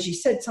 as you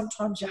said,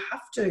 sometimes you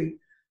have to.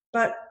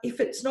 But if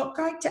it's not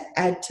going to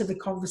add to the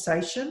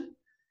conversation,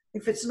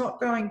 if it's not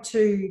going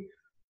to,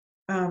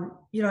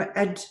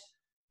 add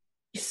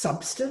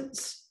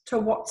substance to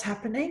what's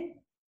happening,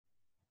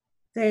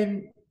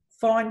 then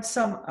find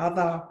some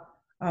other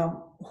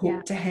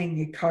hook to hang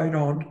your coat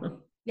on.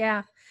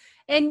 Yeah.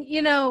 And,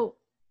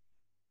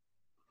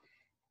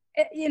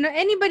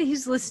 anybody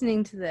who's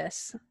listening to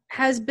this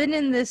has been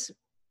in this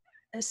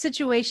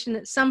situation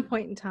at some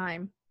point in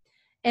time,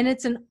 and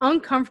it's an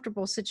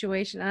uncomfortable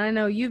situation. And I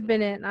know you've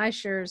been in it, and I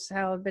sure as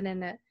hell have been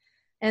in it.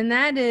 And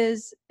that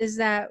is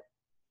that,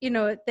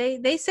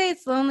 they say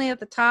it's lonely at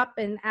the top,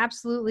 and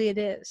absolutely it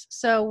is.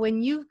 So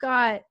when you've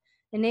got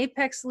an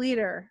apex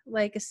leader,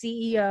 like a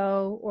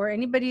CEO or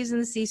anybody who's in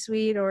the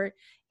C-suite, or,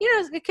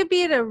 it could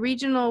be at a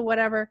regional,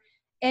 whatever,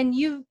 and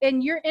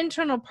your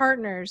internal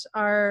partners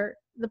are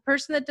the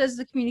person that does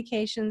the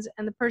communications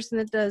and the person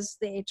that does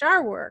the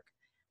HR work,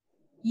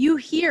 you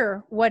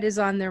hear what is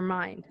on their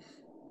mind.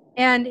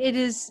 And it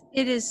is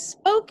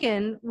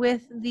spoken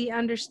with the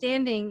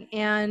understanding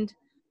and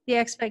the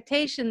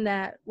expectation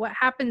that what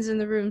happens in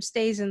the room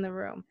stays in the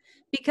room,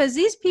 because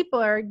these people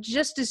are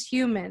just as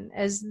human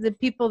as the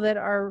people that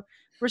are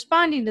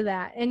responding to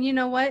that. And you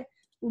know what?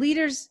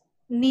 Leaders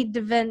need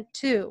to vent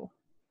too.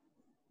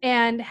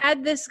 And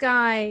had this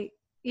guy,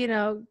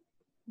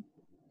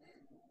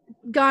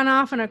 gone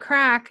off on a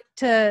crack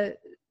to,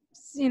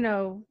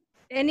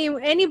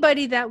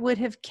 anybody that would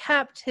have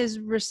kept his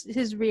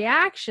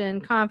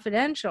reaction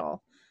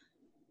confidential,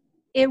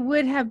 it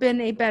would have been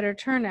a better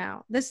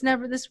turnout. This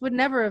would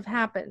never have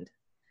happened.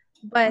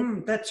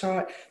 But that's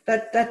right.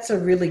 That's a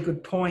really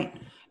good point,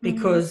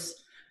 because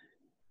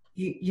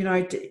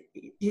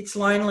it's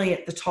lonely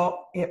at the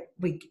top.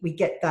 We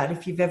get that.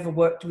 If you've ever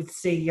worked with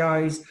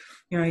CEOs,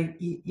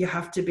 you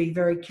have to be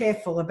very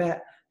careful about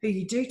who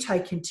you do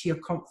take into your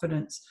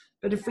confidence.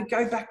 But if we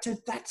go back to,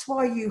 that's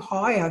why you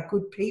hire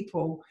good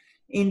people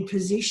in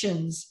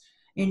positions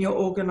in your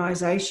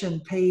organisation,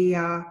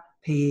 PER,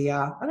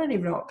 I don't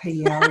even know what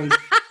PER is,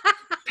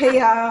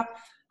 PR,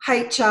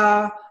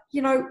 HR,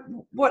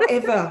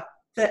 whatever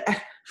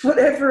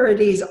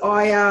it is,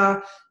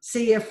 IR,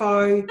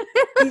 CFO,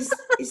 is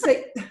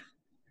that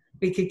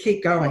we could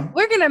keep going.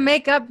 We're going to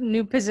make up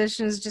new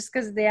positions just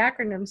because the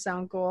acronyms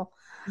sound cool.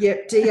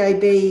 Yep,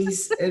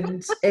 DABs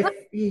and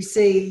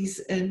FUCs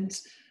and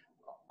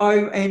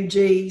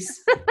OMGs.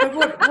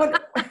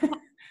 But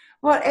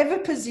whatever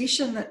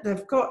position that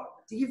they've got,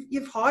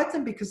 you've hired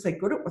them because they're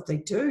good at what they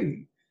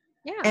do.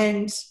 Yeah.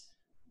 And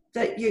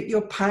that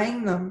you're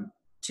paying them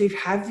to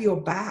have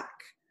your back.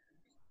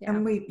 Yeah.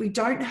 And we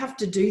don't have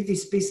to do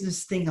this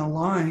business thing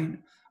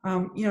alone.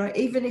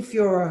 Even if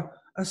you're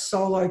a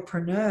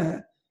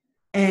solopreneur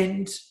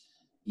and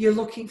you're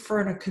looking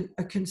for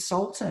a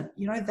consultant,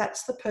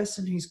 that's the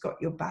person who's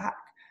got your back.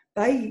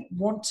 They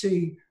want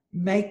to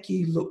make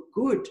you look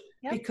good,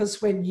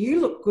 because when you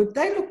look good,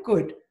 they look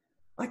good.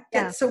 Like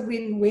that's a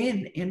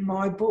win-win in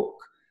my book.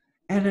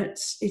 And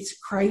it's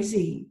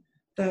crazy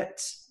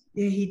that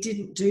he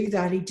didn't do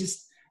that. He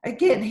just,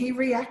 again, he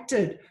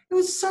reacted. It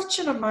was such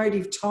an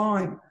emotive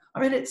time. I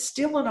mean, it's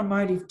still an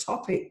emotive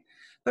topic,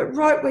 but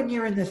right when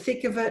you're in the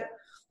thick of it,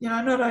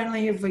 not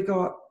only have we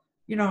got,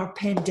 a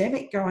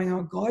pandemic going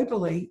on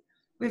globally,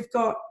 we've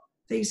got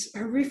these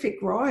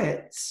horrific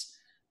riots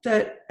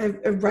that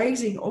are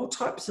raising all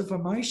types of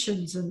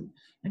emotions and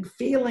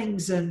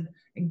feelings and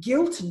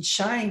guilt and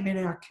shame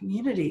in our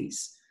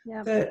communities.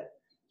 Yeah. That,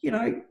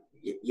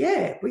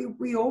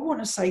 we all want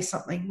to say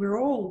something. We're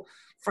all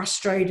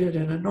frustrated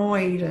and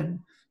annoyed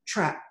and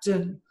trapped,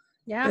 and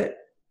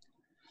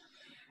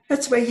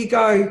that's where you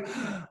go,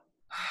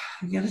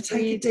 I'm going to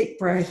take a deep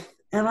breath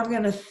and I'm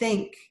going to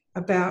think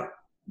about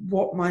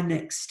what my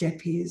next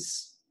step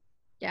is.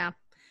 Yeah.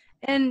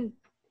 And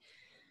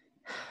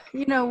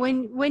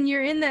when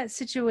you're in that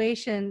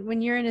situation,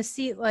 when you're in a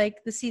seat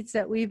like the seats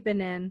that we've been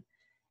in,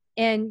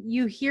 and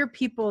you hear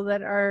people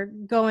that are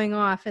going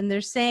off and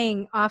they're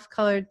saying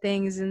off-colored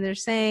things, and they're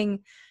saying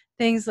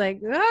things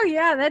like, oh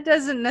yeah, that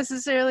doesn't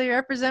necessarily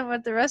represent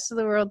what the rest of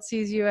the world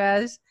sees you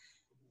as.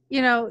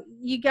 You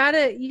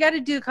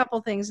gotta do a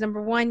couple things.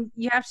 Number one,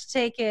 you have to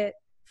take it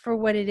for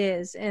what it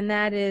is, and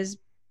that is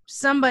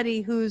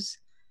somebody who's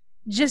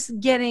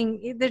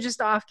they're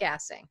just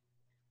off-gassing.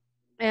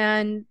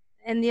 And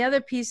the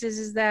other piece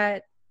is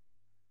that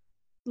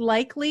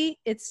likely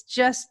it's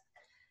just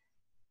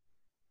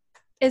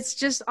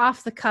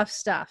off the cuff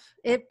stuff.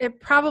 It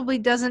probably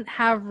doesn't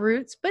have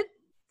roots, but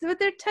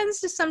there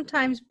tends to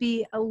sometimes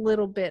be a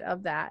little bit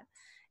of that.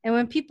 And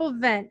when people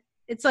vent,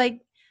 it's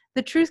like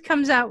the truth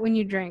comes out when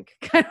you drink,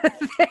 kind of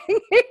thing.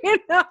 You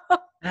know,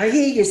 I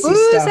hear you, sister.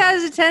 Booze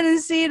has a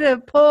tendency to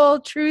pull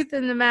truth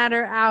in the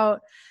matter out,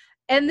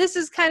 and this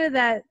is kind of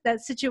that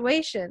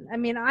situation. I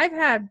mean, I've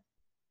had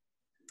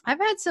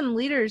some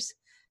leaders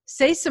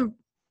say some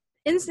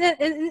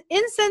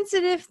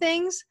insensitive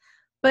things,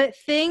 but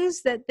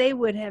things that they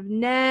would have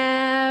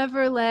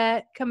never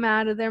let come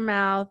out of their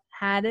mouth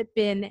had it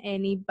been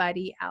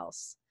anybody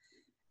else.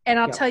 And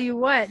I'll tell you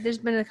what, there's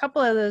been a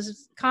couple of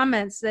those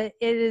comments that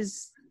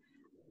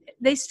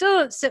they still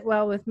don't sit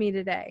well with me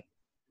today,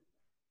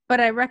 but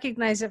I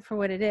recognize it for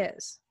what it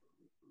is.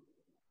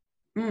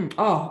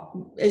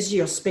 Oh, as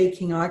you're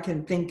speaking, I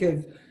can think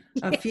of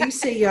a few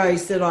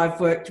CEOs that I've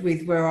worked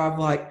with where I'm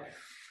like,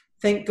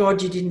 thank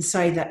God you didn't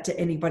say that to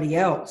anybody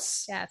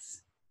else.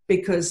 Yes.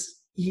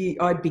 Because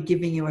I'd be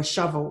giving you a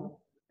shovel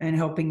and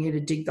helping you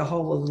to dig the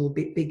hole a little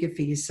bit bigger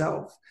for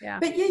yourself. Yeah.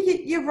 But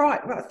you're right.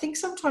 I think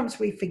sometimes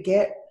we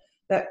forget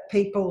that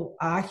people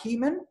are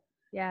human.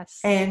 Yes.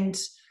 And,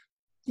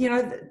 you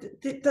know,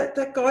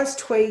 that guy's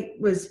tweet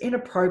was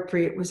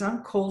inappropriate, was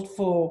uncalled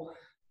for,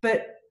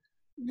 but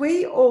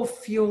we all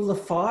fuel the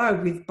fire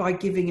by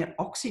giving it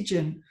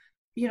oxygen.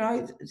 You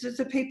know,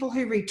 the people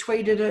who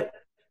retweeted it,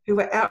 who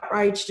were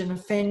outraged and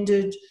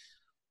offended,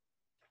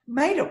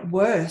 made it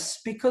worse,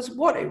 because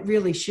what it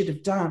really should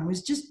have done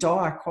was just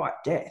die a quiet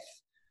death.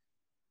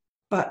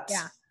 But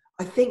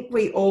I think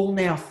we all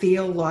now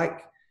feel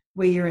like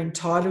we are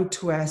entitled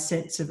to our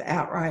sense of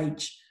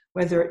outrage,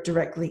 whether it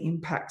directly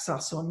impacts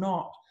us or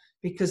not,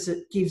 because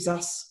it gives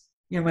us,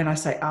 you know, when I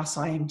say us,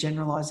 I am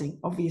generalizing,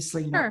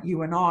 obviously not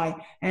you and I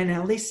and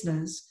our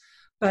listeners,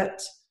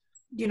 but,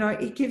 you know,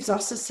 it gives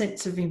us a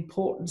sense of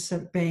importance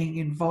of being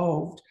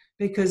involved,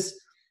 because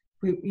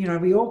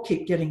we all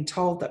keep getting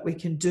told that we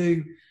can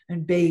do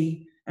and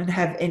be and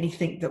have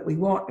anything that we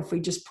want if we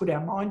just put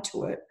our mind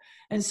to it.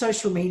 And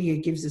social media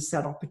gives us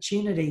that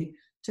opportunity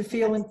to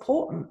feel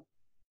important.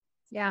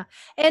 Yeah.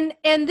 And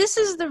this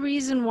is the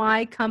reason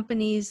why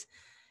companies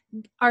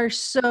are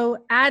so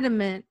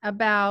adamant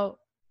about,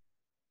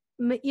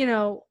 you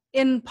know,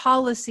 in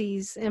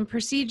policies and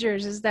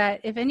procedures, is that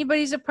if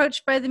anybody's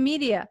approached by the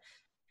media,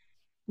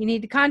 you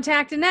need to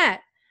contact Annette,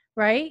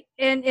 right?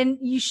 And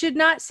you should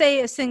not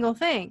say a single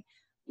thing.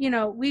 You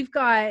know, we've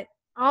got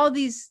all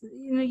these,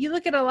 you know, you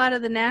look at a lot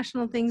of the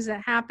national things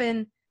that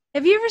happen.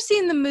 Have you ever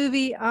seen the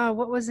movie?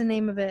 What was the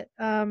name of it?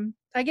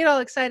 I get all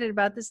excited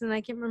about this and I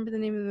can't remember the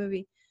name of the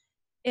movie.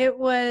 It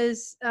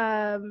was,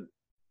 it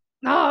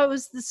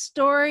was the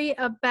story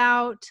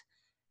about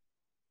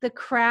the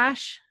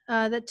crash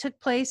that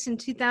took place in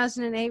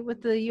 2008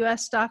 with the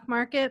U.S. stock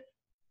market.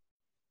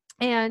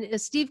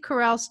 And Steve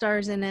Carell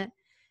stars in it.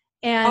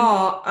 And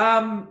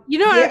you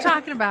know what I'm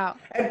talking about.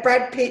 And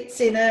Brad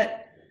Pitt's in it.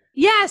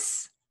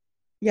 Yes.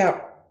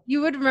 Yeah. You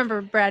would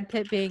remember Brad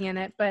Pitt being in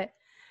it, but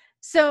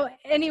so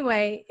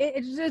anyway,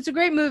 it's a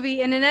great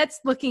movie, and Annette's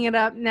looking it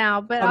up now,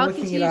 but I'll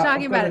continue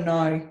talking about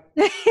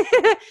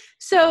it.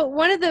 So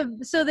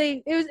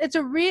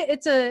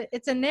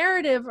it's a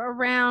narrative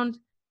around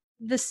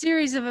the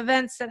series of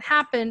events that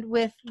happened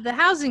with the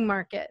housing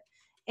market,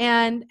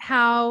 and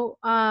how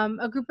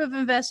a group of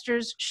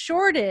investors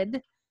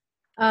shorted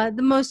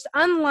the most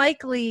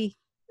unlikely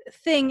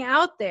thing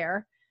out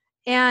there,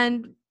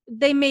 and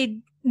they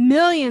made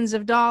millions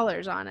of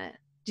dollars on it.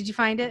 Did you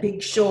find it?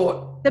 Big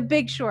Short. The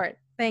Big Short.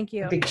 Thank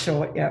you. The Big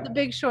Short, yeah. The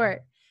Big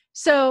Short.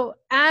 So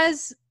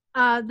as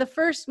the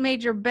first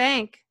major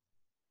bank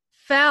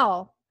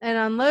fell and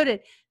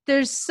unloaded,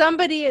 there's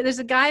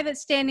a guy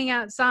that's standing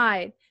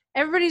outside.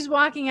 Everybody's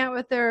walking out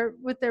with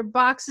their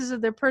boxes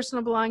of their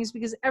personal belongings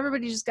because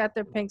everybody just got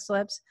their pink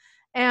slips.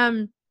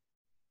 And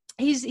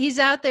he's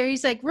out there.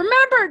 He's like,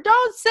 remember,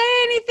 don't say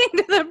anything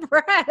to the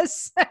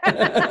press.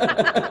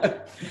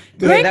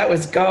 Good, that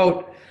was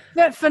gold.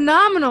 That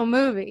phenomenal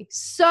movie.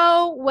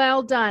 So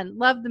well done.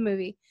 Love the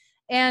movie.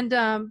 And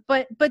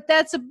but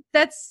that's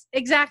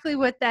exactly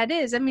what that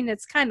is. I mean,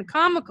 it's kind of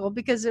comical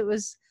because I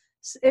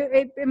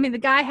mean, the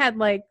guy had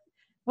like,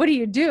 what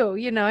do?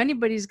 You know,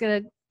 anybody's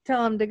going to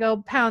tell him to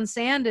go pound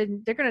sand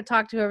and they're going to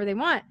talk to whoever they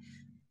want.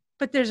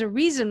 But there's a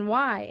reason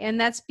why.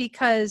 And that's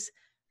because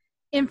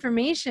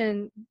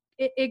information,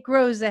 it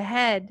grows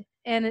ahead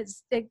and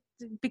it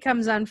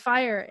becomes on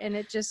fire and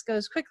it just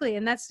goes quickly.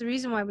 And that's the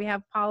reason why we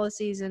have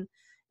policies. And,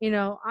 you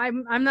know,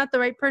 I'm not the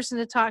right person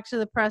to talk to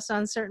the press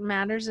on certain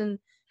matters. And,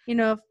 you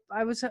know, if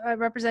I was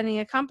representing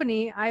a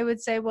company, I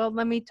would say, well,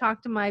 let me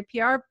talk to my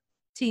PR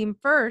team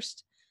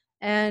first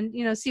and,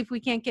 you know, see if we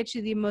can't get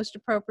you the most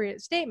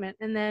appropriate statement.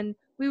 And then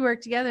we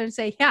work together and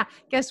say, yeah,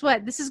 guess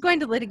what? This is going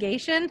to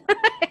litigation.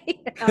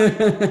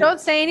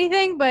 Don't say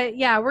anything, but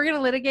yeah, we're going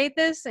to litigate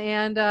this.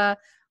 And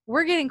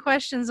we're getting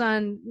questions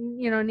on,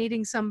 you know,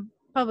 needing some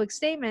public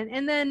statement.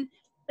 And then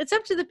it's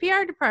up to the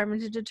PR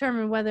department to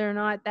determine whether or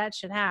not that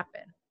should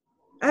happen.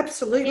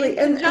 Absolutely.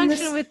 In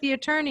conjunction with the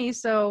attorney,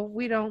 so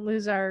we don't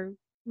lose our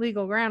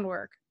legal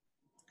groundwork.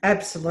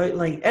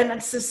 Absolutely. And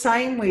it's the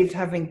same with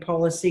having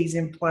policies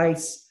in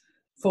place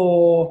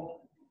for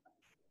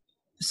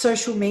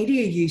social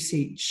media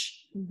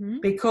usage,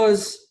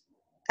 because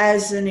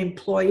as an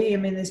employee, I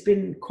mean, there's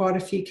been quite a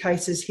few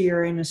cases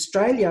here in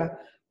Australia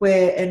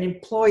where an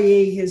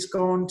employee has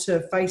gone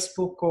to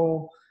Facebook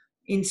or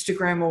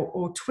Instagram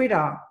or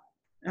Twitter.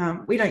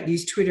 We don't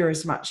use Twitter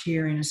as much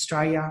here in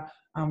Australia.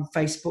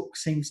 Facebook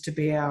seems to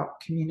be our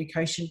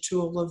communication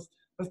tool of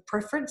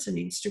preference, and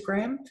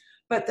Instagram.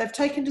 But they've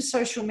taken to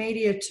social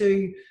media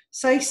to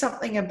say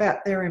something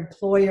about their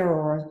employer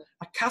or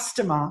a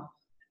customer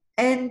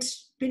and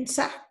been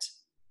sacked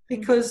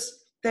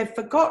because they've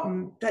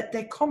forgotten that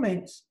their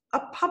comments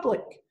are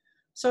public.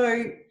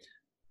 So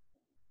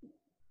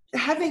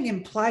having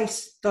in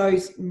place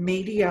those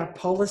media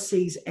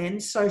policies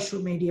and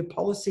social media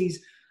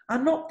policies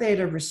are not there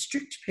to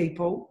restrict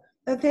people,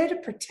 they're there to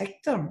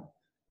protect them.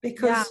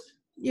 Because,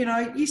 you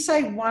know, you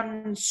say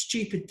one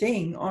stupid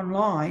thing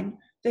online,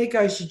 there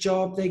goes your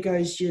job, there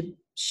goes your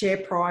share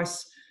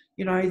price,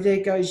 you know,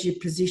 there goes your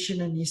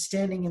position and your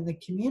standing in the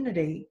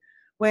community.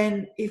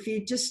 When if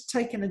you'd just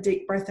taken a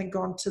deep breath and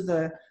gone to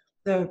the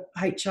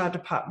HR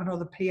department or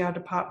the PR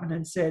department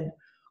and said,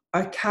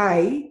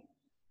 okay,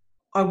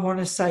 I want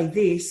to say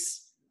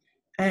this,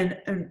 and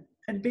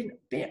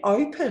be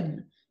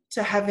open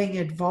to having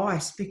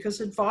advice,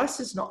 because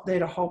advice is not there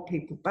to hold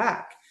people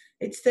back.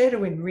 It's there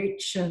to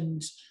enrich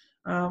and,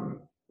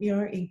 you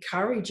know,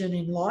 encourage and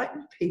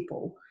enlighten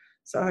people.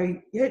 So,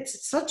 yeah,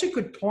 it's such a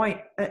good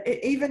point.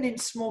 Even in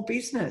small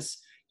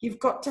business, you've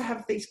got to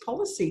have these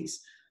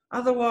policies.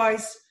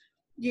 Otherwise,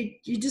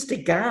 you're just a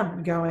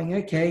gun going,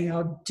 okay,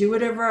 I'll do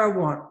whatever I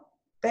want.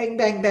 Bang,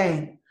 bang,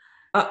 bang.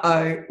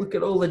 Uh-oh, look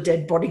at all the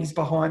dead bodies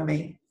behind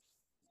me.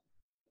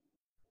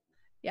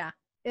 Yeah,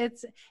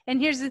 and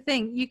here's the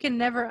thing, you can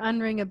never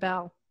unring a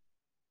bell.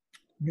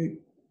 No.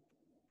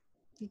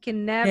 You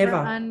can never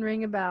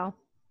unring a bell.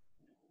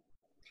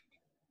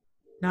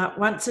 Now,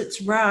 once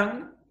it's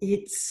rung,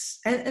 it's,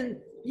 and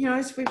you know,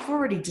 as we've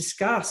already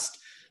discussed,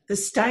 the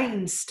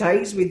stain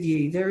stays with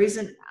you. There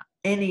isn't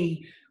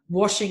any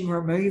washing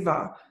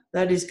remover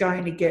that is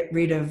going to get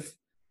rid of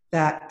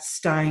that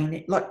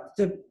stain. Like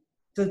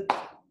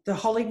the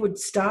Hollywood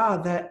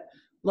star that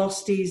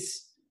lost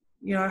his,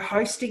 you know,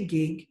 hosting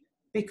gig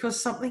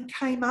because something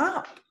came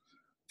up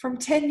from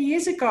 10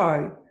 years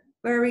ago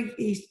where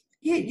he's,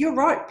 yeah, you're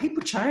right,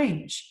 people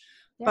change.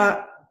 Yeah.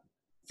 But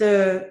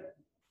the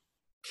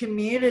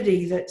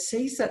community that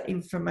sees that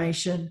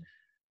information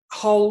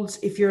holds,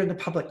 if you're in the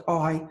public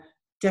eye,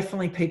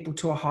 definitely people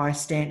to a higher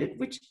standard,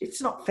 which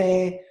it's not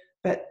fair,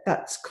 but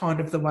that's kind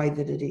of the way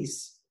that it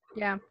is.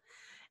 Yeah.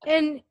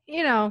 And,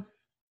 you know,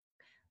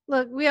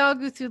 look, we all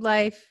go through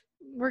life.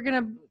 We're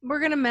going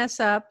to mess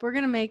up. We're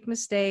going to make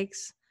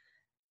mistakes.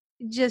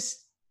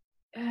 Just,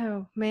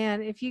 oh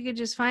man, if you could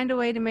just find a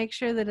way to make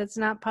sure that it's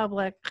not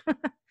public,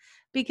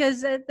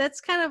 because that's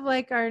kind of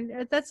like our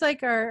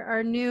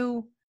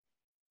new,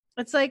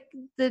 it's like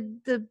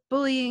the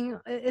bullying.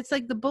 It's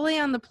like the bully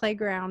on the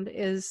playground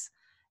is,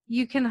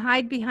 you can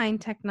hide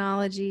behind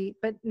technology,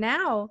 but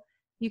now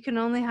you can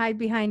only hide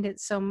behind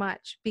it so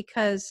much,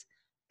 because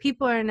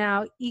people are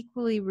now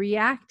equally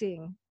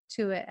reacting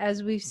to it,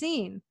 as we've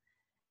seen.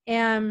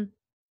 And,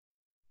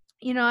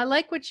 you know, I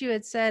like what you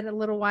had said a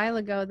little while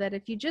ago, that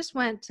if you just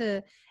went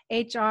to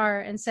HR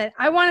and said,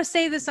 I want to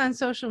say this on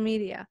social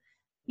media,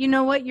 you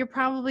know what you're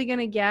probably going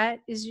to get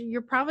is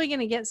you're probably going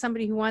to get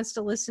somebody who wants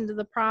to listen to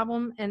the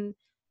problem and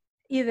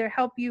either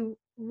help you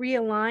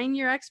realign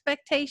your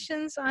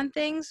expectations on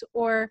things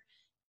or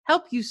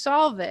help you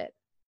solve it.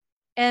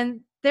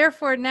 And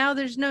therefore, now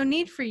there's no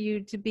need for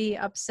you to be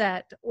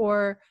upset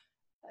or,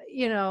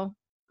 you know,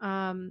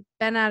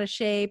 bent out of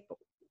shape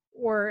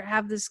or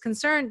have this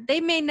concern. They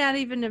may not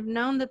even have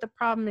known that the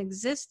problem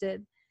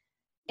existed.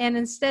 And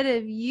instead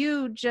of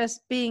you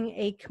just being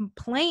a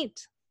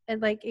complaint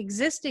and like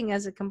existing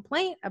as a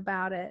complaint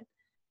about it,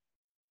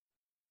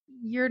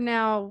 you're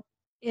now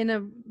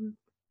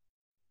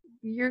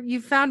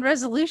you've found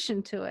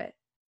resolution to it.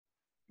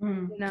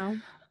 You know?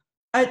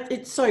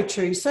 It's so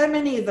true. So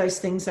many of those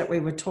things that we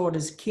were taught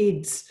as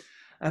kids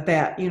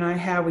about, you know,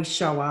 how we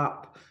show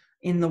up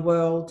in the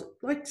world,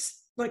 like,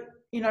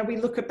 you know, we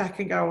look back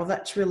and go, well,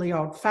 that's really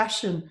old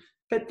fashioned,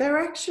 but they're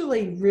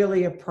actually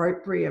really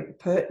appropriate and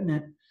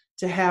pertinent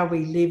to how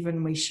we live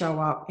and we show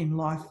up in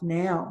life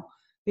now,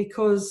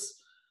 because,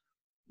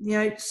 you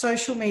know,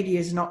 social media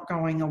is not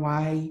going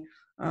away.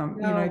 No.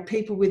 You know,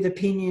 people with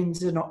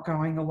opinions are not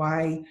going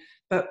away,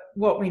 but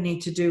what we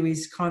need to do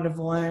is kind of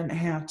learn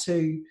how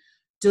to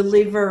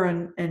deliver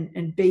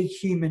and be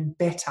human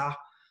better,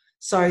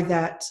 so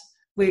that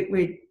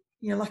we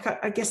you know, like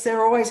I guess there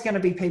are always going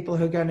to be people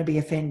who are going to be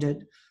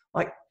offended.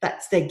 Like,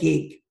 that's their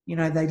gig, you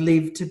know, they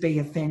live to be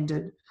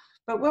offended.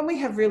 But when we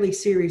have really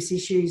serious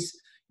issues,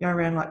 you know,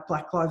 around like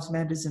Black Lives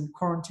Matters and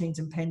quarantines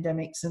and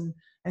pandemics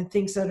and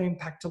things that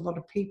impact a lot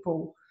of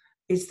people,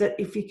 is that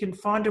if you can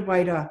find a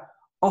way to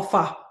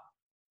offer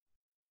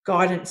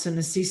guidance and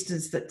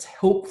assistance that's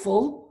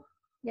helpful,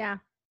 Yeah.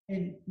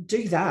 and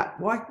do that.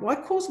 Why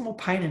cause more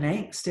pain and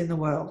angst in the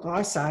world?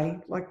 I say,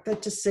 like,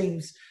 that just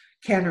seems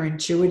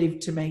counterintuitive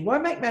to me. Why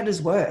make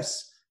matters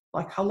worse?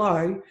 Like,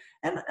 hello.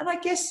 And I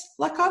guess,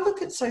 like, I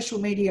look at social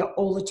media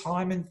all the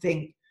time and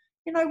think,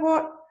 you know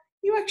what?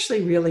 You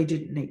actually really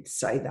didn't need to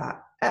say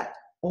that at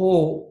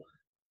all.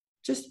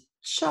 Just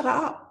shut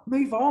up,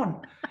 move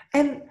on.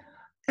 And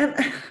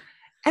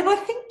I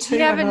think too.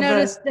 You haven't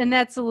noticed, and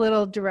that's a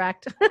little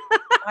direct.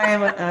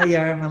 I'm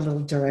a little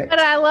direct. But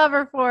I love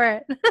her for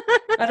it.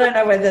 I don't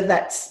know whether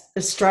that's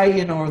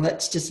Australian or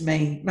that's just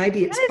me.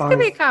 Maybe it's both. It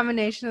could be a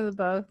combination of the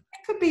both.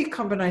 It could be a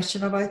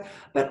combination of both.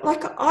 But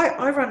like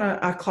I run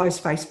a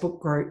closed Facebook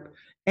group,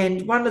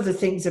 and one of the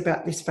things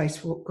about this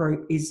Facebook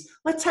group is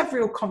let's have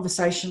real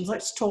conversations.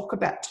 Let's talk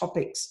about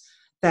topics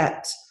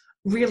that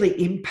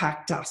really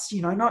impact us,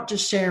 you know, not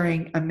just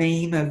sharing a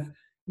meme of,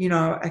 you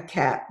know, a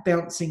cat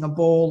bouncing a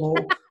ball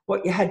or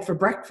what you had for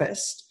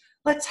breakfast.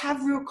 Let's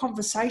have real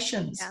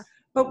conversations. Yeah.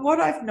 But what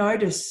I've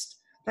noticed,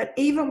 that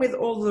even with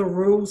all the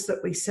rules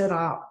that we set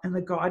up and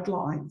the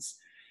guidelines,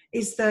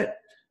 is that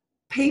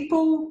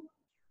people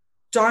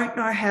don't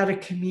know how to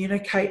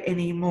communicate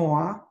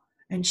anymore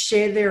and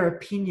share their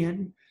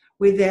opinion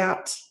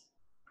without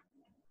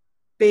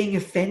being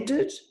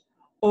offended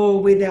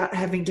or without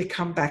having to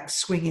come back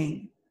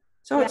swinging.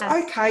 So yes.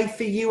 It's okay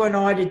for you and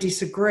I to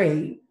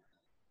disagree.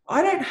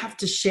 I don't have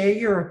to share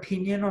your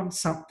opinion on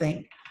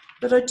something,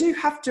 but I do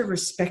have to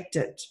respect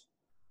it,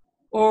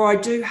 or I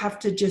do have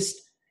to just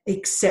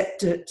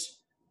accept it,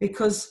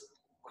 because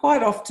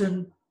quite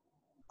often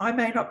I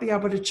may not be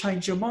able to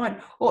change your mind,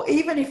 or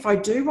even if I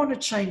do want to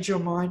change your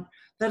mind,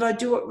 that I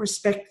do it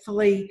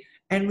respectfully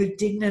and with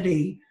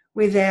dignity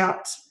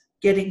without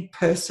getting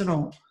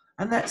personal.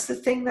 And that's the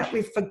thing that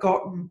we've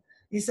forgotten,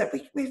 is that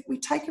we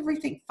take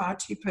everything far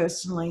too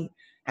personally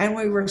and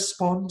we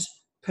respond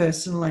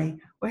personally,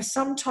 where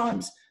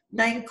sometimes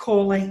name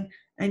calling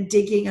and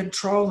digging and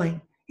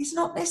trolling is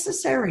not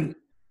necessary.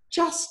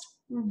 Just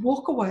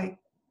walk away.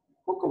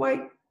 Walk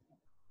away.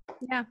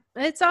 Yeah,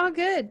 it's all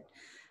good.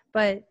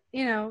 But,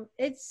 you know,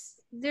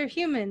 they're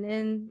human,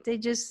 and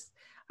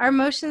our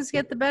emotions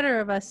get the better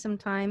of us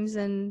sometimes.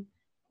 And,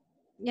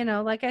 you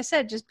know, like I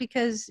said, just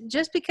because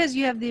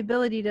you have the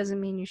ability doesn't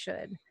mean you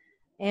should.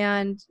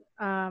 And,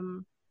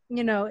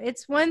 you know,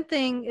 it's one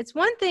thing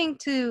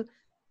to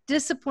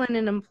discipline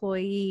an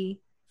employee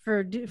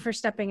for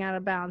stepping out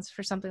of bounds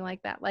for something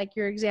like that, like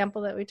your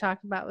example that we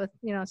talked about with,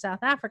 you know,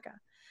 South Africa.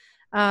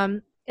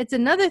 It's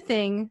another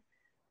thing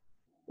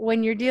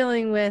when you're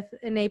dealing with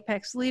an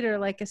apex leader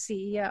like a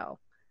CEO,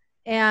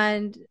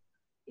 and,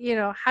 you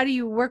know, how do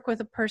you work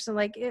with a person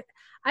like it?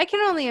 I can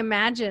only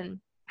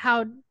imagine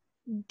how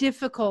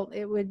difficult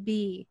it would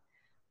be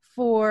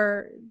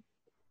for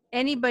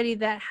anybody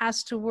that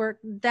has to work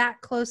that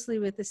closely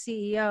with the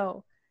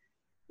CEO,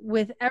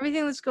 with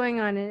everything that's going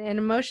on, and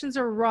emotions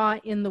are raw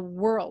in the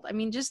world. I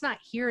mean, just not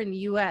here in the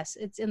US,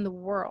 it's in the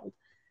world.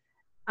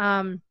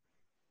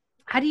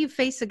 How do you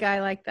face a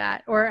guy like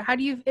that? Or how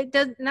do you, it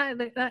does not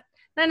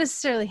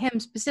necessarily him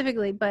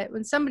specifically, but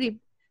when somebody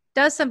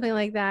does something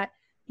like that,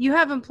 you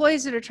have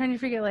employees that are trying to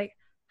figure out, like,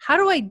 how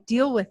do I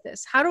deal with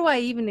this? How do I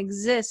even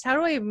exist? How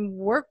do I even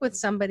work with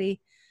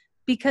somebody?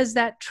 Because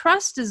that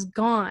trust is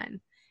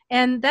gone.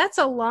 And that's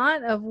a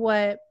lot of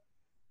what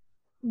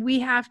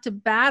we have to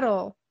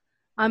battle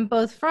on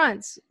both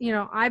fronts. You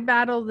know, I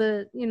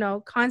battle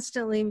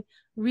constantly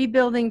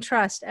rebuilding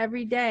trust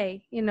every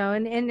day, you know,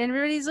 and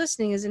everybody's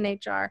listening is in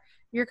HR.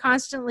 You're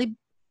constantly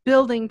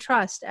building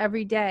trust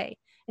every day,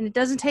 and it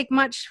doesn't take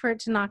much for it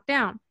to knock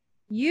down.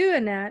 You,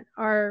 Annette,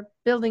 are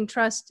building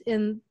trust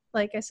in,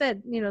 like I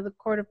said, you know, the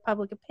court of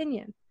public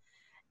opinion.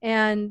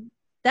 And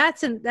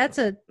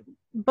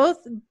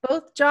both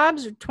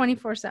jobs are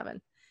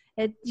 24/7.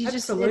 It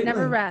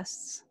never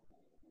rests.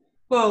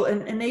 Well,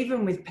 and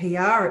even with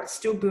PR, it's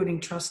still building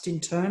trust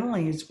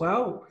internally as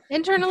well.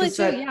 Internally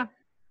too, yeah.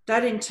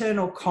 That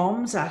internal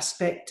comms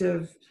aspect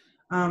of,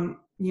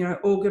 you know,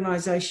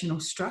 organizational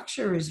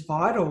structure is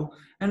vital.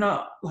 And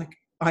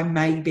I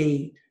may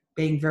be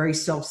being very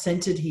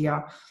self-centered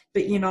here,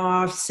 but, you know,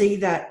 I see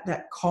that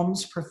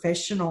comms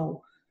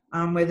professional,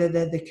 whether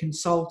they're the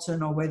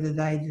consultant or whether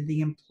they're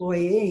the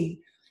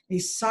employee,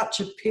 is such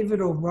a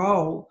pivotal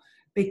role,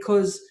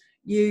 because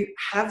you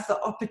have the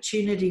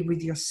opportunity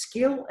with your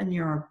skill and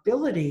your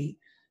ability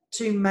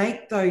to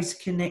make those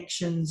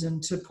connections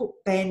and to put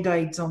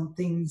band-aids on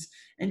things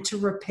and to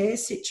repair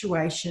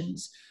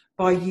situations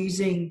by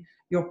using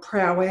your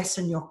prowess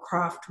and your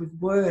craft with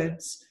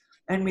words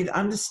and with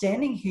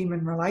understanding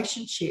human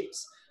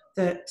relationships,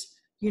 that,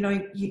 you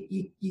know,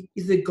 you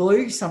the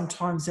glue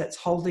sometimes that's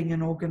holding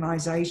an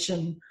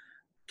organization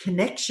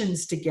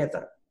connections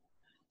together.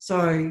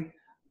 So,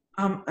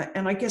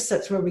 and I guess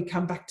that's where we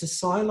come back to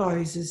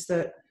silos, is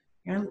that,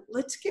 you know,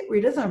 let's get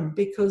rid of them,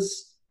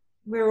 because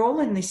we're all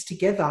in this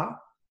together.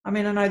 I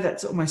mean, I know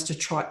that's almost a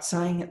trite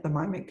saying at the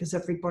moment, because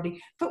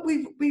everybody, but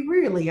we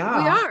really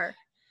are. We are.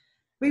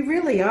 We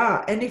really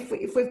are. And if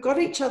we've got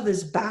each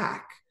other's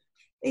back,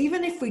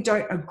 even if we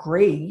don't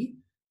agree,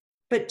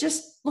 but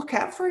just look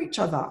out for each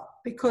other,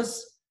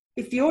 because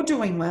if you're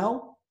doing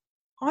well,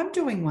 I'm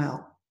doing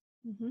well.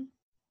 Mm-hmm.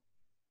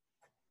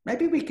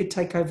 Maybe we could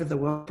take over the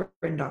world,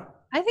 Brenda.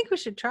 I think we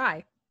should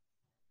try.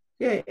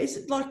 Yeah, is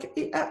it like,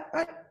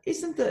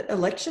 isn't the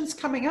elections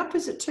coming up?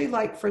 Is it too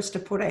late for us to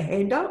put our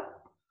hand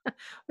up?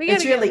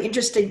 It's really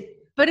interesting.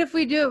 But if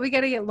we do it, we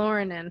got to get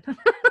Lauren in.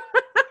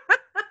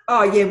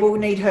 Oh, yeah, we'll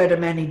need her to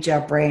manage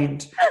our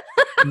brand.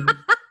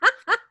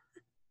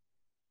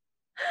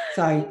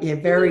 So, yeah,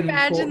 very important.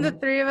 Imagine the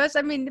three of us.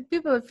 I mean,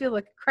 people would feel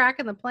like a crack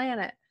in the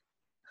planet.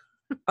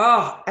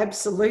 Oh,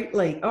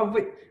 absolutely. Oh,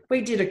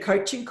 we did a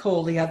coaching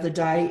call the other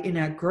day in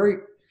our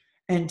group.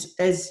 And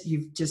as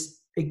you've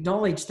just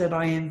acknowledged that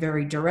I am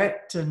very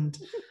direct and,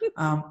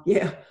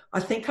 yeah, I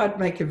think I'd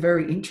make a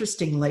very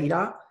interesting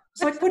leader.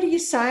 It's like, what are you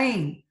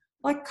saying?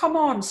 Like, come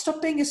on,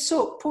 stop being a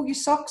sook, pull your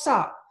socks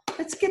up.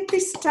 Let's get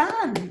this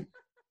done.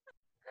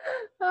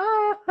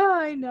 Oh,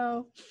 I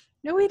know.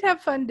 No, we'd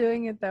have fun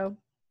doing it, though.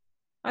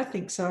 I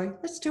think so.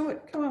 Let's do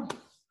it. Come on.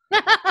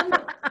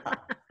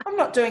 I'm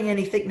not doing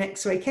anything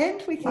next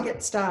weekend. We can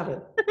get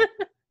started.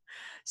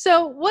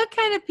 So what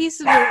kind of piece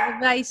of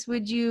advice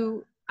would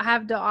you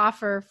have to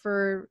offer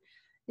for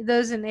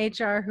those in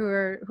HR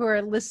who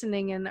are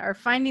listening and are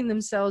finding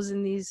themselves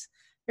in these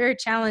very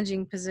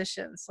challenging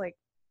positions? Like,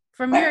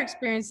 from your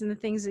experience and the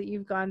things that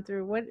you've gone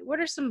through, what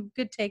are some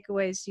good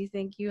takeaways do you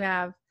think you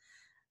have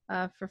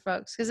for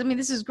folks? Because, I mean,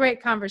 this is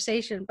great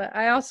conversation, but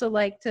I also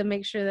like to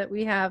make sure that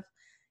we have,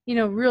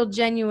 real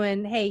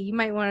genuine, hey, you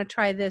might want to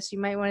try this. You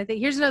might want to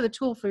think, here's another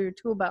tool for your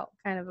tool belt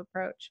kind of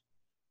approach.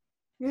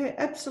 Yeah,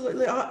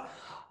 absolutely.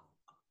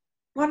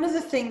 One of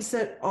the things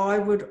that I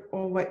would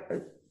always,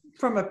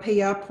 from a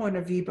PR point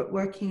of view, but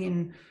working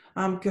in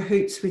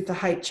cahoots with the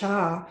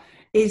HR,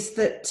 is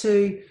that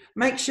to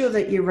make sure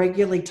that you're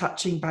regularly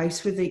touching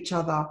base with each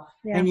other,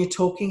 and you're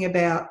talking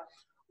about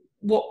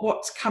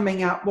what's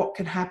coming up, what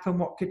could happen,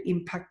 what could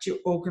impact your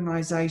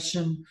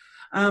organisation,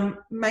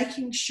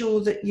 making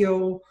sure that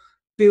you're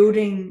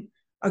building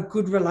a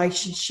good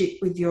relationship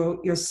with your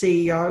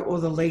CEO or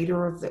the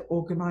leader of the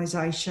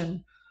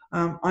organisation.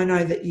 I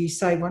know that you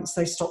say once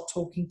they stop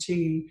talking to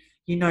you,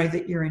 you know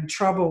that you're in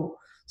trouble.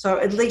 So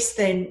at least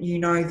then you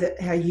know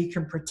that how you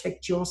can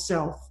protect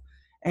yourself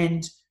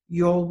and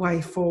your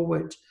way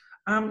forward.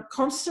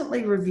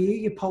 Constantly review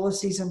your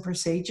policies and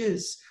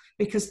procedures,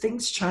 because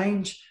things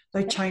change.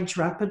 They change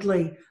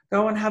rapidly.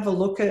 Go and have a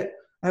look at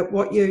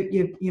what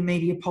your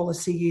media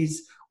policy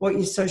is, what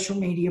your social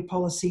media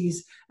policy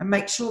is, and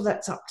make sure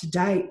that's up to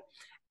date.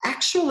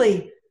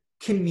 Actually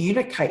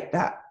communicate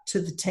that to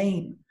the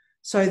team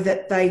so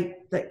that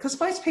because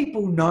most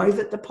people know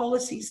that the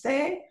policy's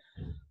there,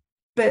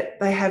 but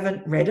they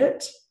haven't read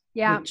it.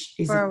 Yeah, which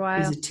is for a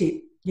while. Is a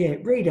tip. Yeah,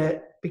 read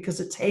it because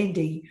it's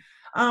handy.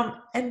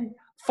 And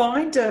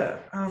find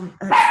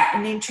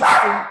an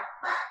interesting,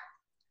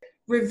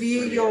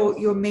 review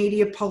your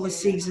media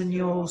policies and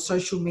your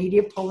social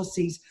media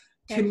policies,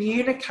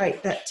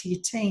 communicate that to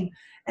your team,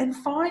 and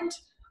find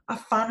a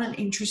fun and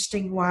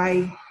interesting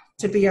way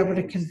to be able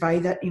to convey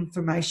that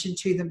information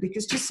to them,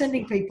 because just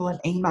sending people an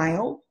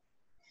email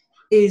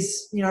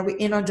is, we're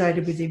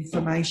inundated with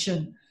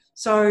information.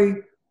 So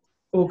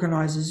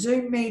organise a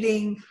Zoom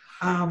meeting,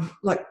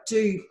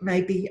 do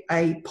maybe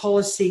a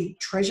policy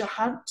treasure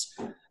hunt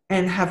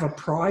and have a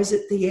prize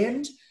at the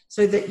end,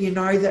 so that you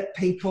know that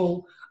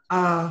people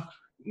are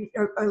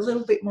a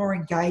little bit more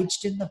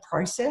engaged in the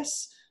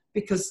process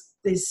because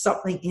there's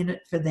something in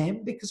it for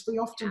them, because we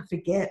often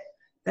forget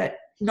that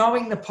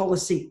knowing the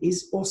policy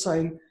is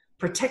also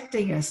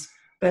protecting us.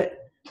 But,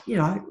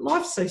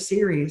 life's so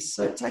serious,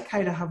 so it's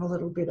okay to have a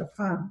little bit of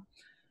fun.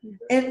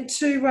 And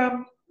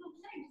to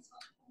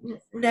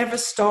never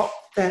stop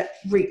that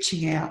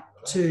reaching out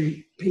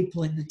to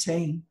people in the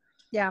team.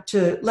 Yeah.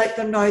 To let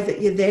them know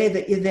that you're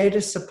there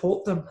to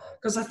support them.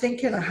 Because I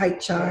think in a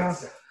HR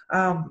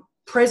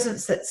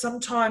presence that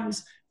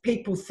sometimes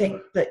people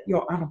think that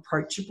you're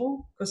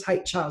unapproachable, because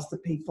HR is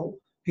the people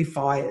who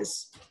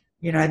fires.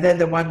 They're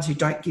the ones who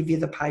don't give you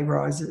the pay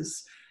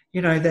rises.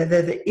 They're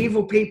the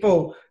evil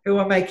people who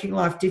are making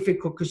life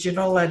difficult because you're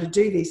not allowed to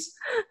do this.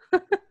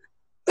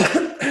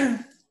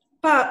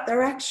 But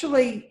they're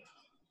actually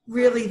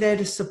really there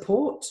to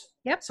support.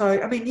 Yep.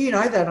 So, I mean,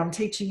 that I'm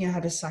teaching you how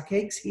to suck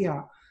eggs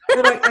here.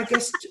 But I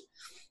guess,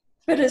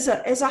 but as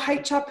a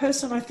HR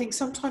person, I think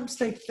sometimes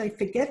they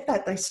forget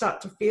that. They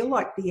start to feel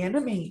like the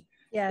enemy.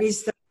 Yes.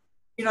 Is that,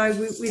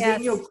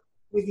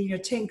 within your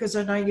team, because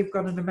I know you've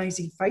got an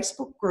amazing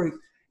Facebook group,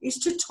 is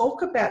to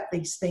talk about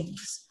these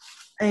things.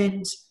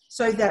 And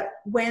so that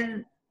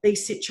when the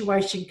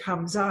situation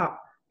comes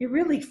up, you're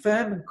really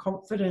firm and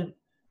confident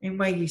in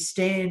where you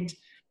stand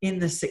in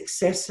the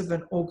success of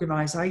an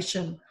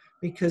organisation,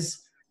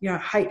 because,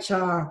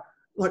 HR,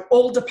 like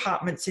all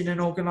departments in an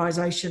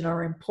organisation,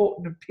 are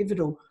important and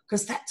pivotal,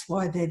 because that's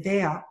why they're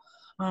there.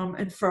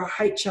 And for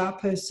a HR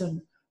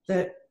person,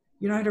 that,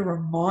 to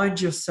remind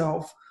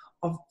yourself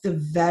of the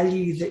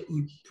value that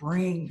you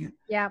bring.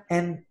 Yeah.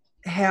 And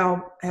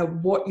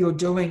what you're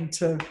doing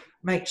to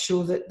make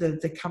sure that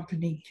the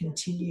company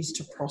continues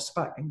to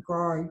prosper and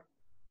grow.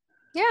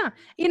 Yeah.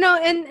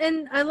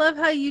 And I love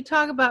how you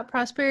talk about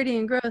prosperity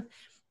and growth.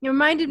 It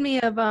reminded me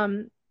of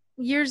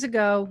years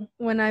ago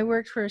when I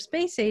worked for a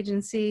space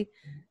agency.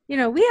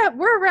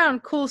 We're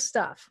around cool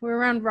stuff. We're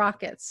around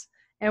rockets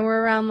and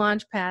we're around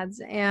launch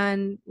pads.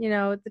 And,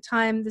 at the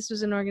time, this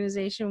was an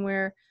organization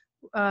where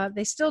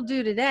they still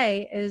do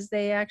today, is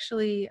they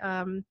actually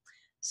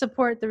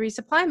support the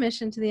resupply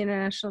mission to the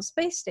International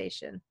Space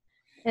Station.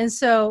 And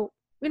so,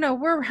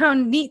 we're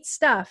around neat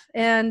stuff.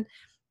 And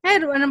I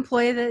had an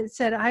employee that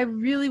said, I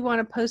really want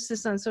to post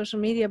this on social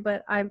media,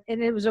 and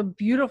it was a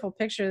beautiful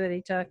picture that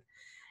he took.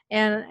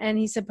 And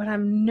he said, but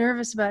I'm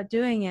nervous about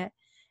doing it.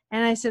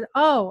 And I said,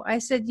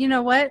 you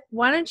know what?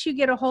 Why don't you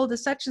get a hold of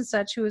such and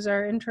such, who is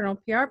our internal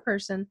PR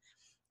person?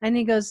 And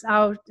he goes,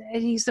 and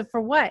he said,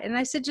 for what? And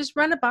I said, just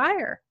run it by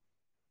her.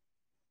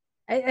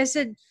 I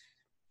said,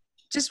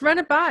 just run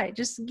it by,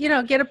 just,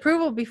 get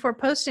approval before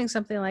posting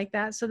something like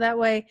that. So that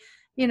way,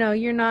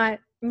 you're not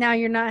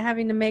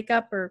having to make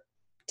up or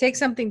take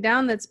something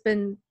down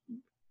you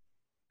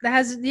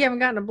haven't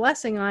gotten a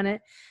blessing on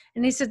it.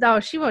 And he said, oh,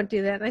 she won't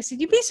do that. And I said,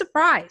 you'd be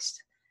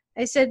surprised.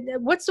 I said,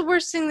 what's the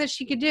worst thing that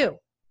she could do?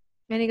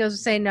 And he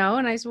goes, say no.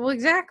 And I said, well,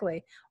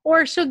 exactly.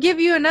 Or she'll give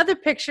you another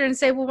picture and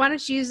say, well, why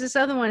don't you use this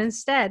other one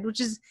instead,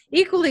 which is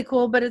equally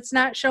cool, but it's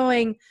not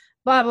showing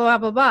blah, blah, blah,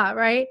 blah, blah,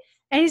 right?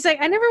 And he's like,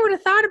 I never would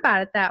have thought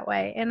about it that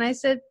way. And I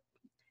said,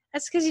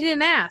 that's because you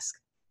didn't ask.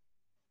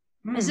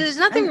 I said, there's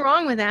nothing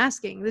wrong with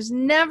asking. There's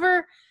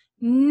never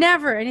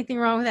anything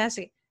wrong with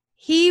asking.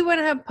 He went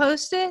ahead and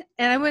posted it,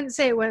 and I wouldn't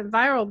say it went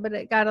viral, but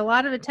it got a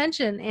lot of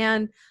attention.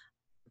 And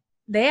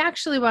they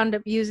actually wound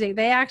up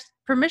they asked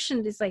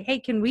permission. It's like, hey,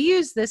 can we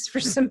use this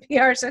for some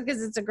PR stuff?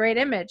 Because it's a great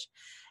image,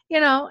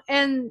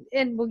 and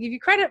we'll give you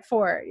credit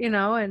for it,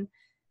 and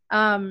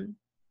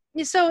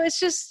so it's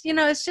just,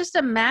 it's just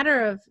a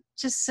matter of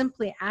just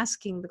simply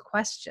asking the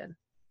question.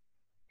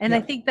 And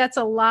I think that's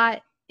a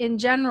lot in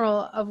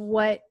general of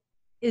what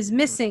is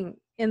missing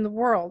in the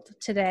world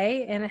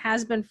today, and it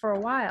has been for a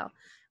while.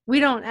 We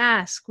don't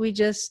ask, we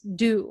just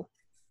do.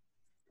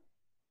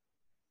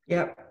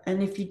 Yep.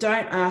 And if you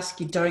don't ask,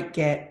 you don't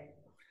get.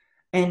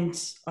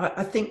 And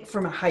I think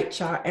from a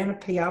HR and a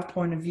PR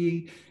point of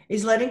view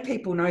is letting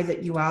people know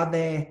that you are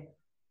there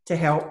to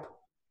help,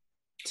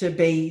 to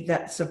be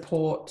that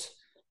support,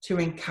 to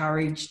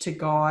encourage, to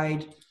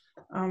guide.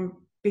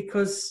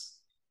 Because,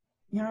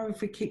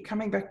 if we keep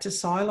coming back to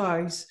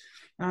silos,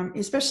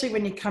 especially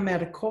when you come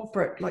out of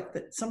corporate, like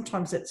that,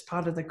 sometimes that's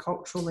part of the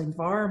cultural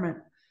environment.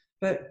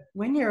 But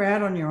when you're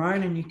out on your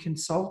own and you're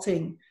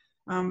consulting,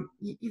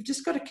 you've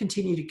just got to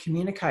continue to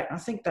communicate. And I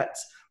think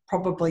that's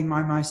probably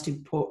my most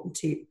important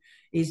tip,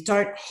 is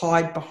don't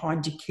hide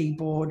behind your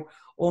keyboard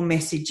or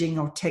messaging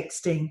or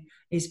texting,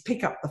 is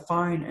pick up the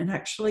phone and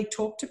actually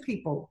talk to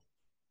people.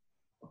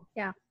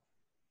 Yeah.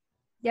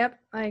 Yep,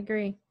 I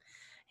agree.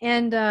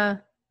 And that's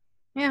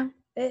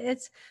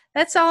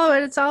all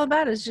what it's all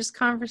about, is just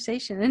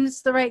conversation. And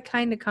it's the right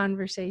kind of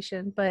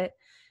conversation. But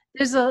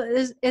there's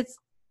a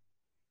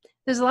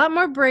lot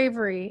more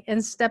bravery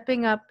in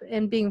stepping up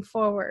and being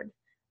forward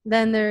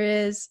than there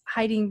is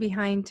hiding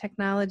behind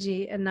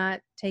technology and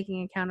not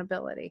taking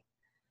accountability.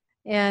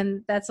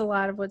 And that's a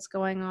lot of what's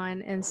going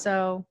on. And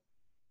so,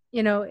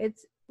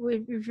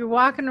 if you're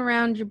walking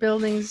around your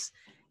buildings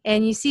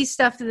and you see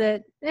stuff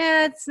that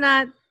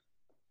it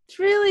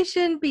really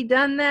shouldn't be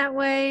done that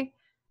way,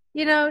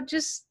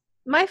 just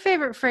my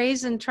favorite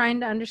phrase in trying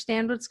to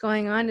understand what's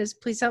going on is,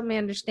 please help me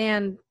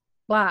understand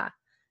blah.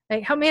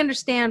 Like, help me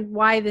understand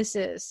why this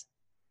is.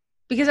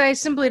 Because I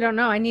simply don't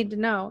know. I need to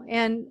know.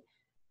 And,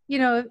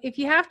 if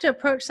you have to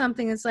approach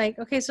something, it's like,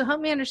 okay, so help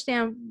me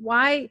understand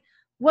what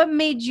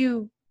made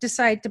you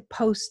decide to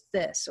post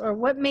this? Or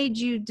what made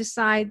you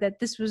decide that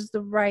this was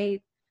the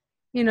right,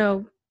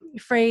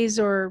 phrase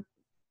or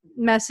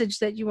message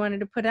that you wanted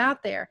to put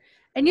out there?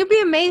 And you'll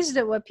be amazed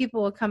at what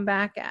people will come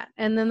back at.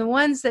 And then the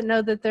ones that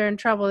know that they're in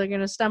trouble, they're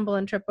going to stumble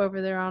and trip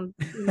over their own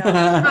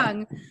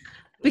tongue,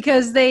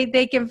 because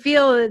they can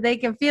feel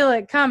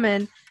it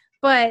coming.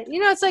 But,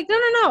 it's like,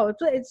 no.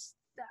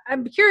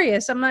 I'm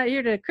curious. I'm not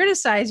here to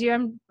criticize you.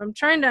 I'm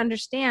trying to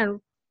understand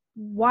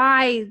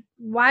why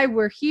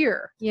we're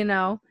here,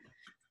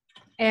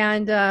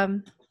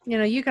 and,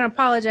 you can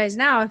apologize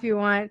now if you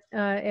want,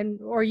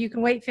 or you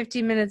can wait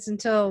 15 minutes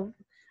until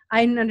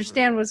I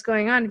understand what's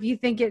going on. If you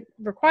think it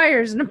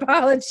requires an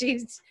apology,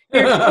 it's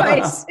your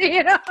choice,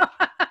 I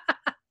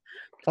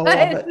love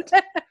it.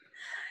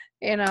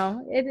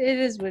 It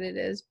is what it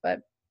is.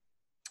 But,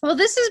 well,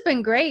 this has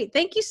been great.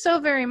 Thank you so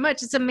very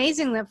much. It's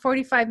amazing that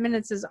 45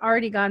 minutes has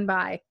already gone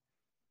by.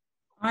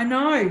 I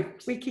know.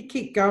 We could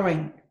keep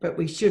going, but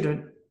we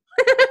shouldn't.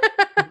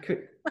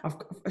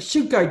 I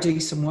should go do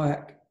some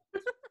work.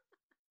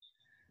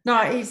 No,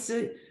 it's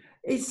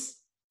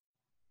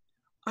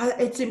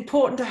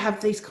important to have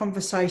these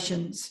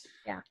conversations,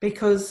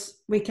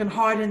 because we can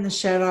hide in the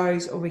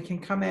shadows or we can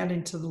come out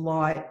into the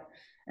light.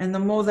 And the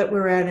more that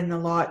we're out in the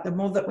light, the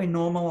more that we're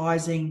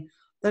normalizing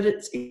that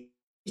it's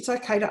It's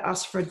okay to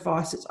ask for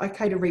advice. It's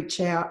okay to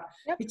reach out.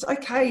 Yep. It's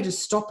okay to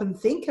stop and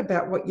think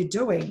about what you're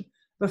doing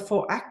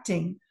before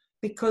acting,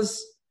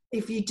 because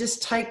if you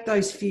just take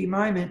those few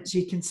moments,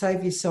 you can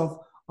save yourself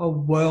a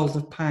world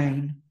of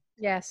pain.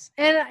 Yes.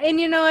 And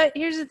you know what?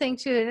 Here's the thing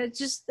too. And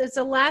it's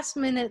a last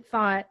minute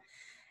thought,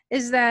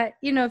 is that,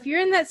 you know, if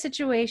you're in that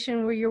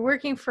situation where you're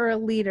working for a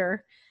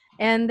leader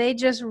and they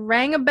just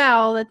rang a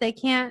bell that they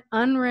can't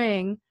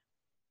unring,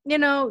 you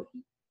know,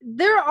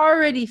 they're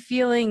already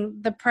feeling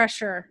the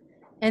pressure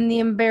and the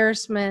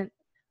embarrassment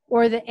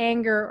or the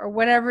anger or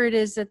whatever it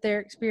is that they're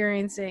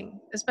experiencing,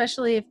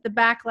 especially if the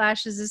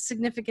backlash is as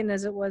significant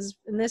as it was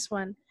in this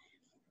one.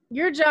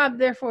 Your job,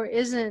 therefore,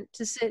 isn't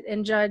to sit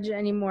and judge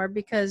anymore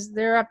because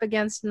they're up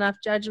against enough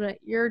judgment.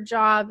 Your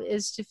job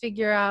is to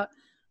figure out,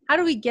 how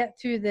do we get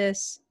through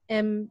this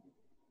and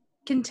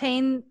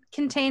contain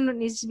what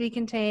needs to be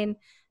contained,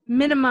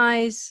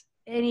 minimize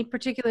any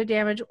particular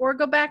damage, or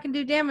go back and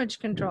do damage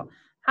control.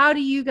 How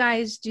do you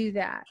guys do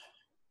that?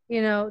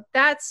 You know,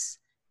 that's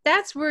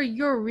where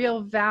your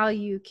real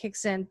value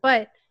kicks in.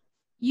 But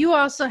you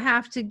also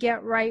have to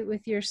get right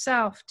with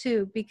yourself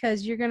too,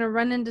 because you're going to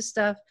run into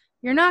stuff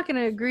you're not going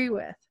to agree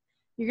with.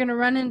 You're going to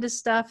run into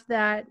stuff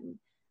that,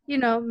 you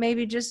know,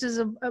 maybe just as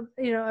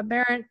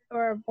aberrant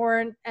or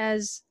abhorrent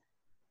as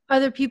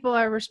other people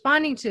are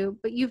responding to,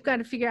 but you've got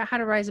to figure out how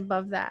to rise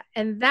above that.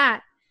 And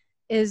that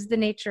is the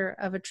nature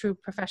of a true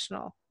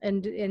professional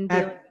in dealing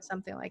with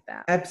something like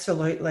that.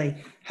 Absolutely.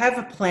 Have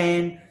a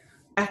plan,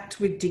 act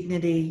with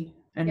dignity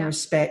and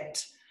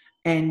respect,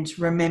 and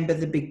remember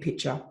the big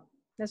picture.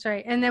 That's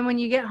right. And then when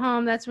you get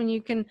home, that's when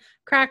you can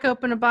crack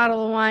open a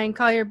bottle of wine,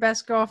 call your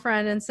best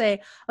girlfriend and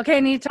say, okay, I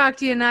need to talk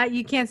to you.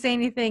 You can't say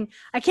anything.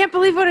 I can't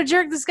believe what a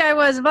jerk this guy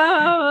was.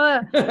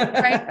 Blah, blah,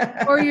 blah.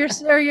 Right?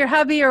 Or your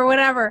hubby or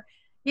whatever,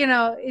 you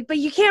know, but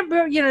you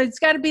can't, you know, it's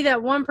got to be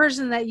that one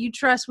person that you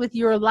trust with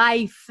your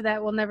life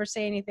that will never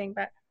say anything.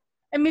 But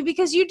I mean,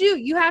 because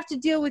you have to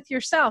deal with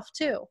yourself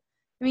too.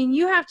 I mean,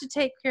 you have to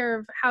take care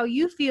of how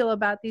you feel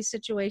about these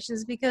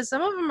situations, because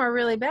some of them are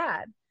really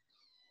bad.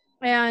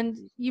 And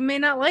you may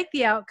not like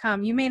the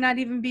outcome. You may not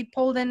even be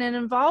pulled in and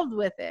involved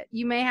with it.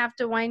 You may have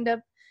to wind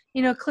up,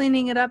 you know,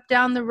 cleaning it up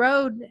down the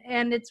road,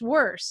 and it's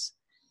worse,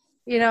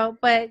 you know,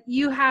 but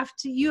you have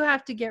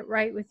to get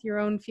right with your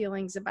own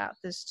feelings about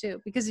this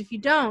too. Because if you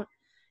don't,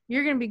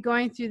 you're going to be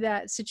going through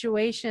that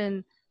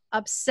situation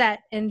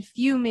upset and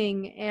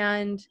fuming,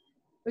 and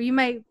or you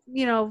might,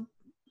 you know,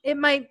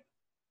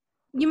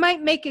 you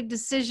might make a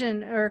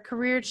decision or a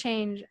career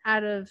change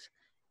out of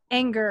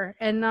anger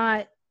and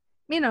not,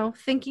 you know,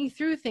 thinking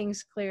through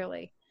things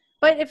clearly.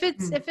 But if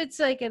it's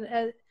like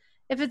if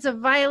it's a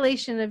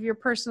violation of your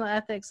personal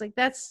ethics, like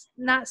that's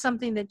not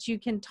something that you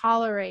can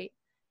tolerate.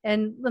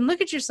 And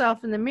look at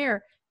yourself in the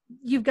mirror.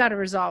 You've got to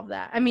resolve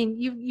that. I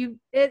mean,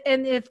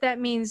 and if that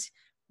means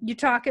you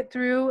talk it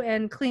through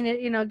and clean it,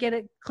 you know, get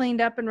it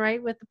cleaned up and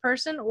right with the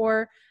person,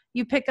 or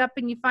you pick up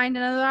and you find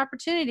another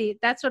opportunity.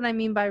 That's what I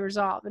mean by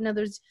resolve. In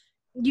other words,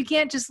 you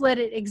can't just let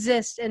it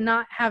exist and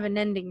not have an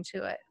ending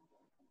to it.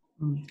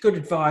 Good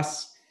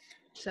advice.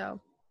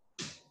 So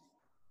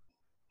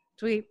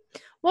sweet.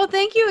 Well,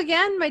 thank you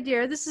again, my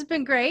dear. This has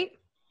been great.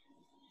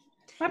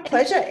 My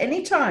pleasure.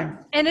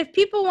 Anytime. And if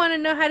people want to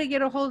know how to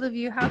get a hold of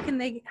you, how can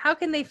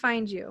they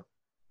find you?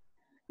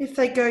 If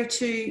they go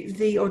to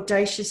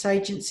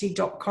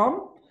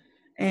theaudaciousagency.com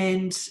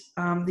and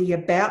the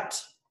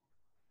About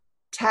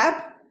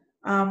tab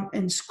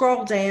and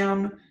scroll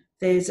down,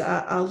 there's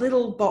a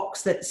little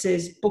box that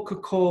says book a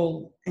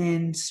call,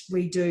 and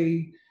we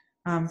do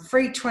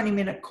free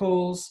 20-minute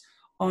calls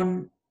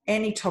on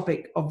any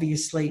topic.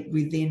 Obviously,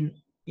 within,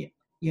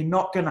 you're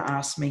not going to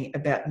ask me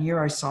about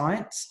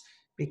neuroscience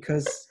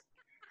because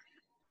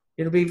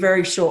it'll be a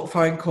very short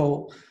phone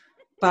call,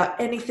 but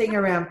anything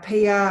around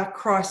PR,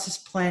 crisis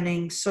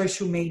planning,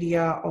 social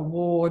media,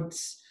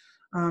 awards,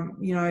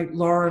 you know,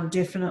 Lauren,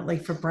 definitely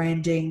for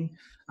branding,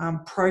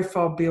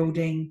 profile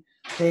building,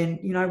 then,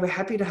 you know, we're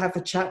happy to have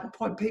a chat and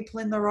point people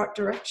in the right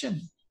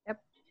direction.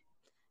 Yep.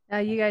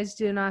 You guys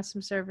do an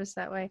awesome service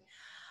that way.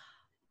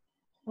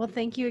 Well,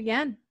 thank you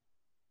again.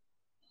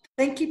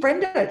 Thank you,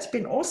 Brenda. It's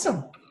been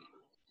awesome.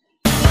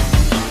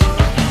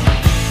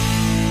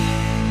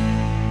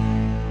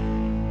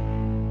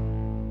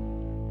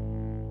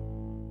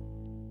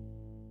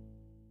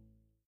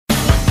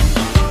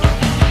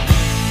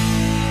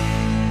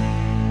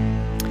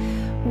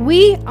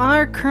 We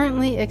are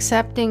currently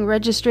accepting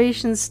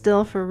registrations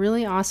still for a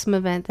really awesome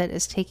event that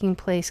is taking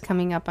place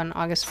coming up on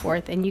August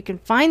 4th. And you can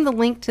find the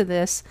link to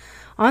this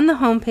on the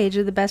homepage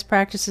of the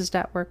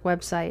bestpractices.work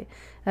website.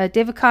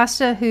 Dave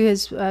Acosta, who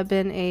has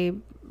been a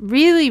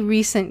really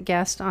recent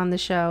guest on the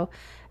show,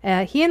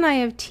 he and I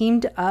have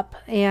teamed up,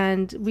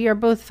 and we are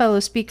both fellow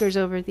speakers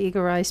over at the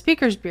Eagle Rise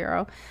Speakers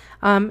Bureau.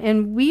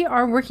 And we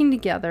are working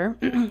together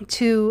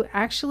to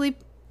actually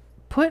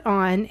put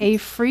on a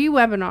free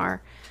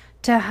webinar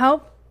to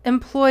help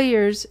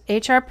employers,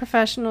 HR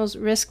professionals,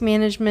 risk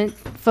management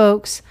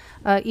folks,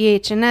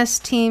 EH&S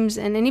teams,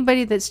 and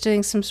anybody that's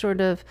doing some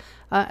sort of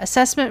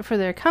assessment for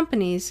their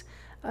companies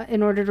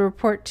in order to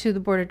report to the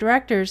board of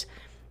directors,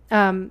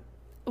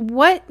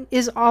 what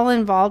is all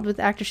involved with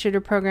active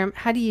shooter program?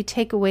 How do you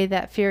take away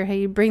that fear? How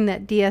you bring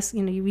that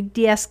you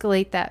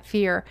de-escalate that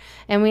fear,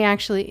 and we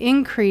actually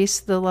increase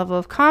the level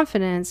of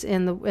confidence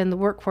in the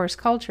workforce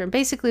culture. And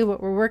basically,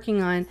 what we're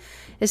working on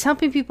is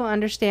helping people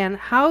understand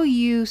how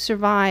you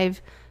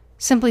survive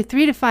simply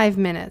 3 to 5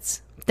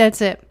 minutes.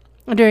 That's it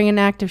during an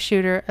active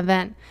shooter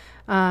event.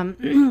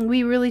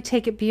 We really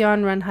take it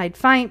beyond run, hide,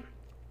 fight.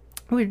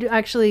 We're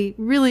actually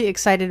really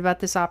excited about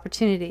this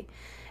opportunity.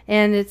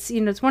 And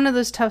it's one of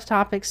those tough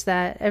topics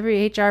that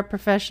every HR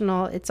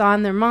professional, it's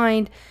on their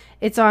mind.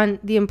 It's on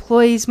the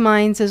employees'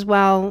 minds as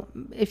well.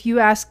 If you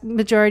ask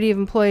majority of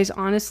employees,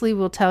 honestly,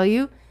 will tell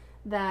you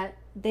that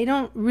they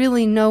don't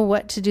really know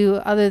what to do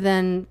other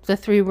than the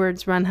 3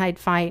 words, run, hide,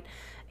 fight.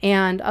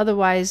 And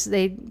otherwise,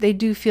 they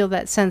do feel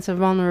that sense of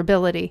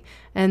vulnerability,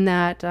 and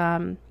that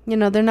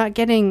they're not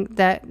getting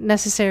that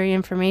necessary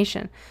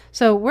information.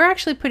 So we're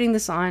actually putting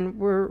this on.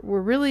 We're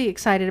really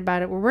excited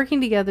about it. We're working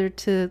together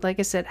to, like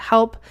I said,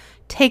 help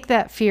take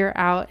that fear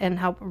out and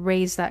help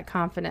raise that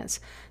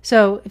confidence.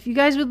 So if you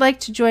guys would like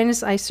to join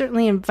us, I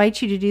certainly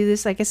invite you to do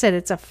this. Like I said,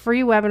 it's a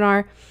free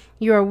webinar.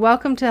 You are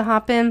welcome to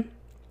hop in.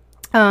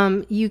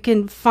 You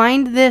can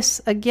find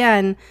this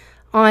again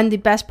on the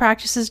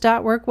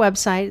bestpractices.work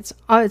website.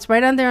 It's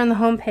right on there on the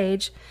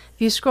homepage.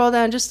 If you scroll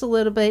down just a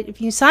little bit,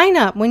 if you sign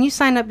up, when you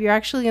sign up, you're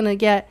actually going to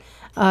get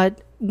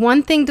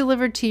one thing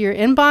delivered to your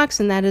inbox,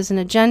 and that is an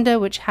agenda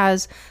which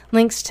has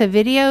links to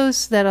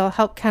videos that'll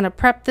help kind of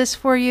prep this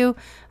for you.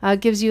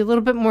 Gives you a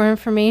little bit more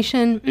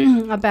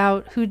information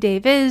about who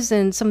Dave is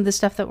and some of the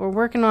stuff that we're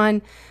working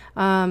on.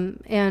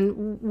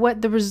 And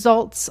what the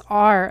results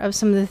are of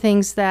some of the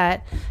things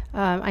that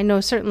I know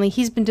certainly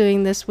he's been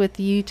doing this with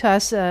the Utah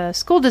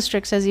school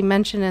districts, as he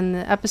mentioned in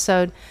the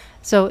episode.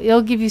 So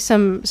it'll give you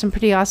some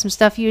pretty awesome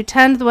stuff. You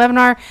attend the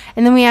webinar,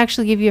 and then we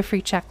actually give you a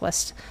free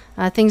checklist.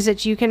 Things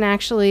that you can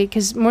actually,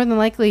 because more than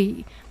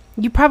likely,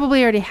 you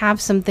probably already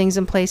have some things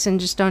in place and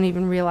just don't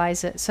even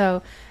realize it.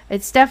 So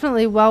it's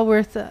definitely well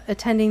worth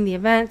attending the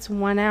event. It's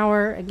 1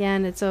 hour.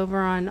 Again, it's over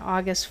on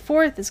August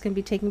 4th. It's going to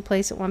be taking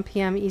place at 1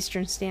 p.m.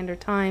 Eastern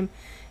Standard Time.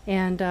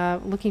 And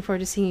looking forward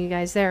to seeing you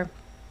guys there.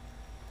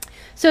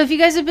 So if you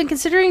guys have been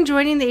considering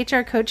joining the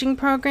HR coaching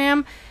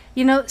program,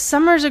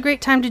 summer is a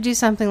great time to do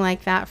something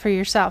like that for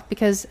yourself,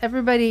 because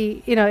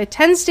everybody, it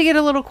tends to get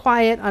a little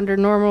quiet under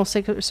normal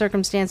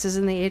circumstances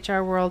in the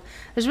HR world.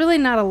 There's really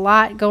not a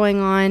lot going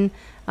on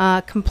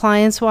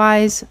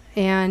compliance-wise,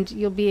 and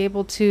you'll be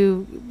able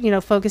to,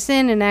 focus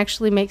in and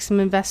actually make some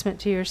investment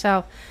to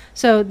yourself.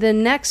 So the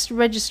next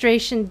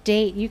registration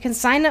date, you can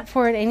sign up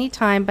for it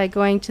anytime by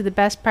going to the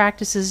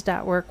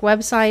bestpractices.work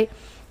website,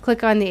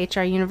 click on the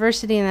HR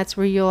University, and that's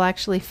where you'll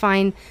actually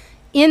find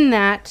in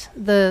that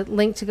the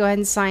link to go ahead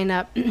and sign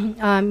up.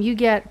 You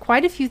get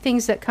quite a few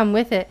things that come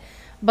with it,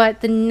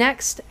 but the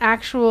next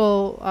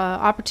actual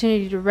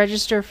opportunity to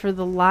register for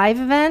the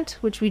live event,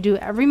 which we do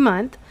every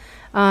month,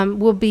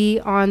 will be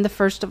on the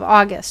 1st of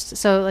August.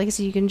 So like I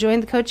said, you can join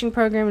the coaching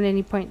program at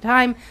any point in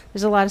time.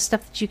 There's a lot of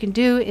stuff that you can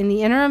do in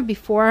the interim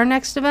before our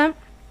next event,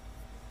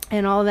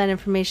 and all of that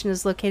information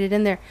is located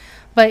in there.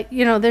 But,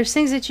 there's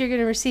things that you're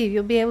going to receive.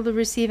 You'll be able to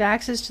receive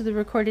access to the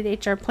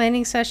recorded HR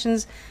planning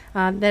sessions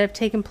that have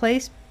taken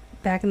place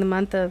back in the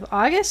month of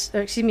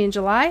in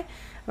July.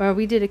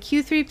 We did a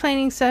Q3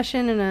 planning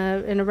session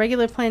and a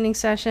regular planning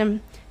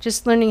session,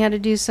 just learning how to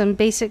do some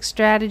basic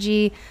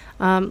strategy,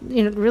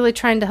 really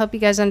trying to help you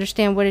guys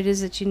understand what it is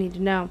that you need to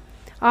know.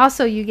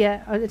 Also, you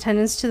get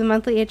attendance to the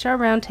monthly HR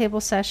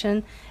roundtable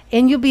session,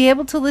 and you'll be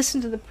able to listen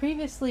to the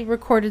previously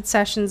recorded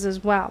sessions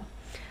as well.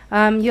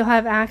 You'll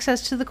have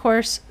access to the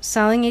course,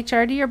 Selling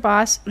HR to Your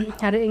Boss,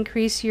 How to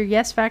Increase Your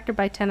Yes Factor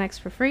by 10x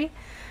for free.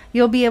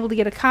 You'll be able to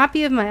get a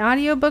copy of my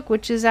audiobook,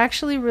 which is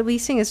actually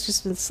releasing. It's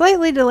just been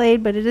slightly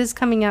delayed, but it is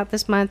coming out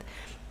this month.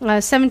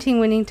 17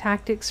 winning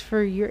tactics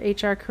for your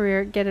HR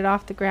career. Get it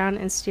off the ground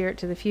and steer it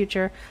to the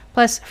future.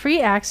 Plus free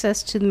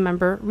access to the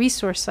member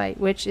resource site,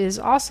 which is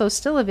also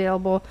still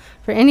available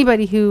for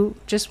anybody who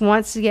just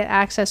wants to get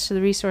access to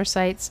the resource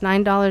site. It's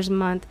 $9 a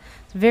month.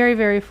 It's very,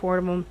 very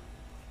affordable.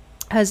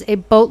 Has a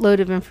boatload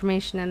of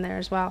information in there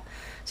as well.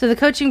 So the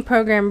coaching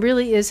program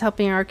really is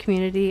helping our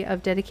community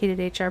of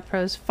dedicated HR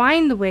pros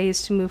find the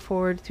ways to move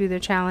forward through their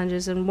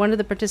challenges. And one of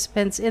the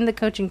participants in the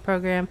coaching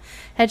program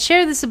had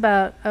shared this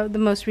about the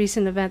most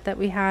recent event that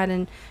we had,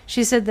 and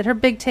she said that her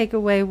big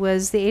takeaway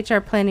was the HR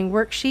planning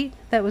worksheet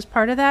that was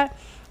part of that,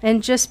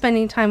 and just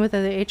spending time with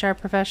other HR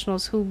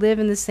professionals who live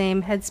in the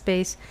same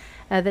headspace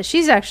that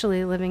she's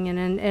actually living in.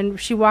 And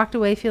she walked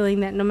away feeling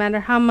that no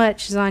matter how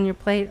much is on your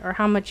plate or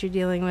how much you're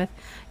dealing with,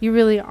 you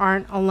really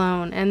aren't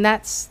alone. And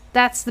that's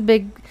the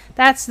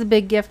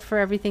big gift for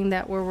everything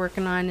that we're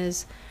working on,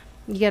 is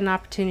you get an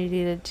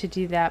opportunity to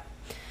do that.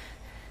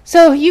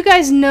 So you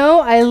guys know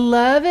I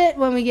love it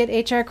when we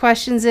get HR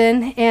questions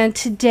in, and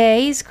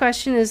today's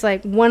question is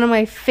like one of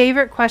my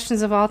favorite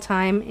questions of all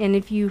time. And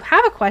if you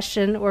have a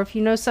question, or if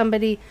you know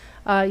somebody,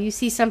 you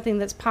see something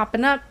that's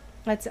popping up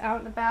that's out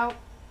and about,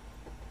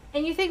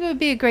 and you think it would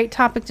be a great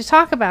topic to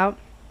talk about,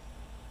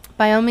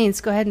 by all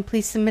means, go ahead and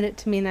please submit it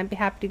to me, and I'd be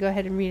happy to go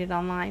ahead and read it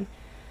online.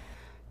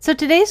 So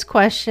today's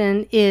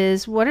question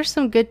is, what are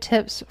some good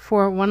tips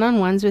for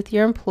one-on-ones with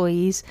your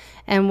employees,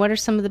 and what are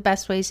some of the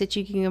best ways that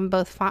you can give them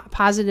both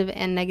positive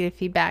and negative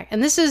feedback?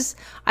 And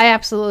I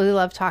absolutely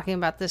love talking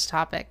about this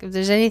topic. If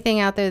there's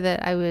anything out there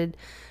that I would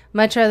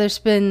much rather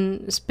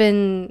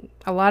spin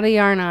a lot of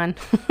yarn on,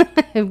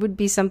 it would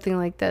be something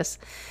like this.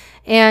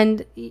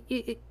 And,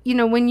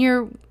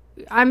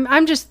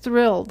 I'm just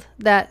thrilled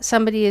that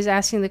somebody is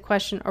asking the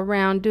question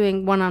around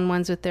doing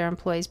one-on-ones with their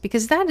employees,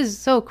 because that is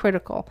so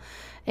critical.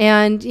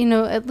 And,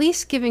 at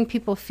least giving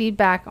people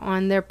feedback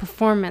on their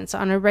performance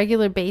on a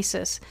regular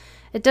basis.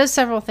 It does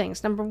several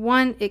things. Number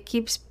one, it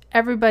keeps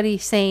everybody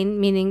sane,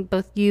 meaning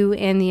both you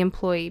and the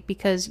employee,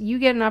 because you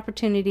get an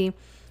opportunity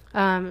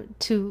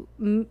to,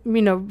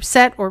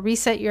 set or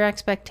reset your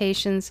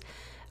expectations,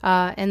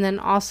 and then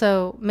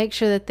also make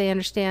sure that they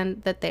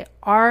understand that they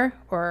are,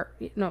 or,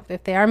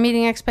 if they are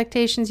meeting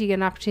expectations, you get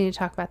an opportunity to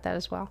talk about that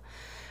as well.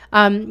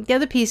 The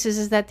other piece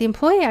is that the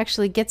employee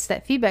actually gets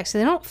that feedback, so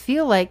they don't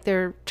feel like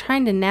they're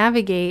trying to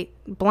navigate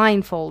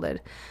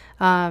blindfolded.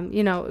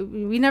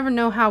 We never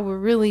know how we're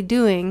really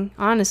doing,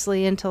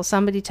 honestly, until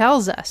somebody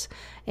tells us.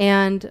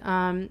 And,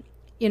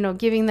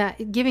 giving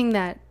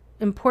that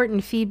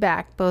important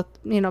feedback, both,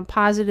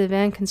 positive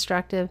and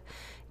constructive,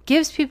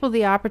 gives people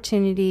the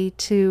opportunity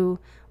to,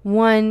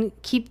 one,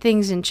 keep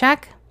things in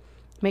check,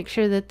 make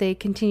sure that they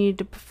continue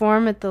to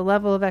perform at the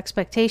level of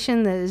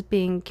expectation that is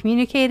being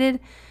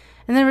communicated.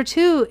 And number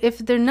two, if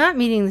they're not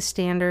meeting the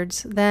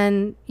standards,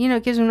 then,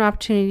 it gives them an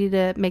opportunity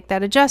to make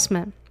that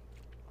adjustment.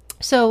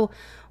 So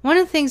one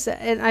of the things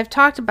and I've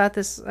talked about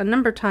this a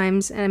number of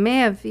times, and I may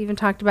have even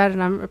talked about it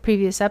on a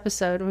previous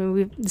episode. I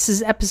mean, this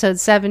is episode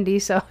 70,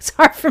 so it's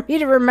hard for me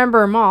to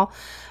remember them all.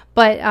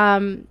 But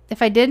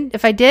if I did,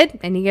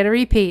 then you get a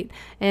repeat.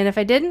 And if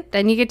I didn't,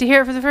 then you get to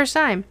hear it for the first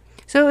time.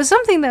 So it was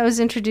something that was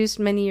introduced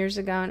many years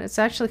ago, and it's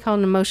actually called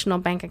an emotional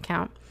bank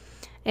account.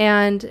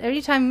 And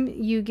every time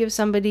you give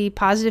somebody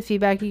positive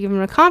feedback, you give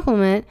them a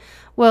compliment,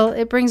 well,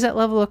 it brings that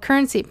level of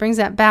currency. It brings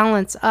that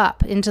balance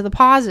up into the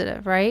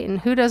positive, right? And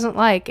who doesn't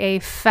like a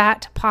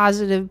fat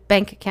positive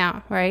bank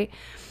account, right?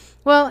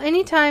 Well,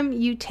 anytime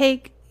you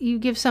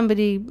give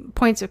somebody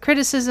points of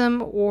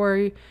criticism,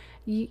 or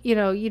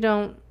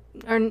you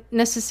aren't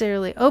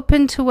necessarily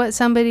open to what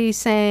somebody's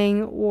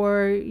saying,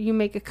 or you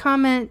make a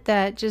comment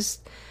that it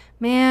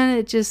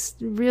just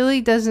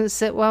really doesn't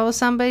sit well with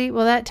somebody,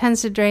 well, that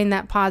tends to drain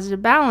that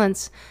positive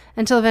balance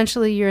until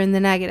eventually you're in the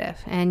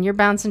negative and you're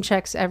bouncing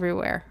checks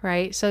everywhere,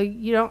 right? So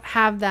you don't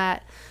have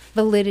that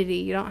validity.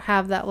 You don't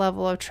have that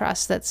level of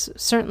trust that's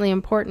certainly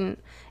important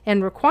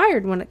and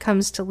required when it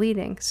comes to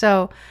leading.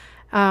 So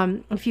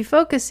if you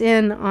focus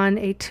in on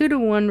a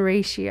 2-to-1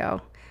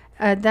 ratio,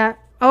 that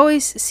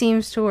always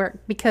seems to work,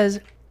 because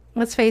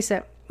let's face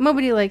it,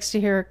 nobody likes to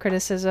hear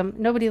criticism.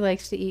 Nobody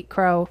likes to eat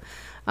crow.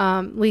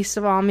 Least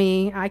of all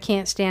me. I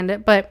can't stand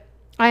it, but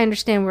I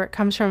understand where it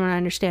comes from, and I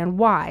understand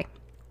why.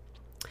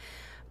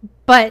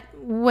 But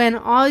when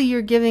all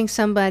you're giving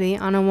somebody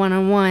on a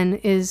one-on-one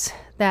is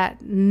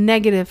that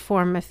negative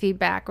form of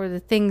feedback, or the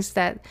things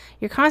that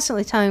you're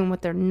constantly telling them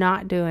what they're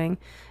not doing,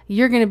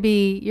 you're going to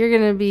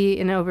be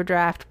in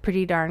overdraft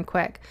pretty darn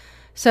quick.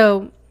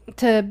 So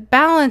to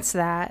balance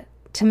that,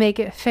 to make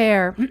it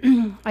fair,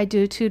 I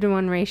do a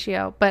 2-to-1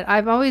 ratio, but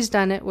I've always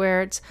done it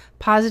where it's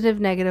positive,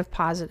 negative,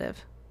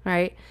 positive.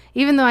 Right?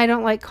 Even though I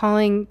don't like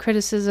calling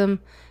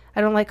criticism,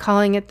 I don't like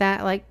calling it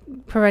that, like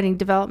providing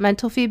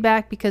developmental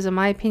feedback, because in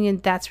my opinion,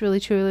 that's really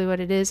truly what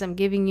it is. I'm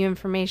giving you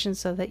information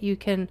so that you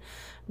can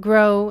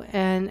grow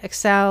and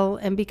excel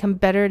and become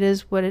better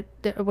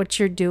at what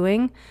you're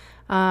doing.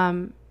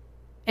 And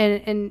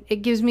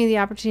it gives me the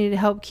opportunity to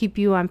help keep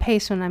you on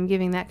pace when I'm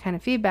giving that kind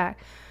of feedback.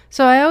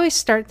 So I always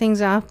start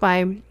things off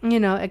by,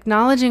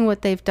 acknowledging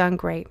what they've done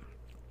great.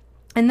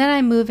 And then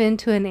I move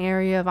into an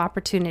area of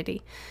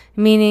opportunity,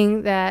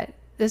 meaning that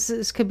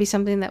this could be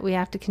something that we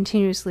have to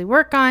continuously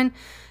work on.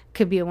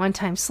 Could be a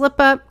one-time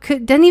slip-up.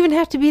 Doesn't even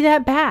have to be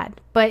that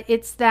bad, but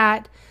it's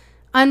that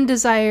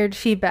undesired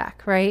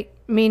feedback, right?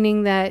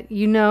 Meaning that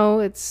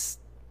it's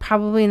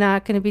probably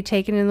not going to be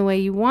taken in the way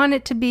you want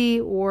it to be,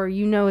 or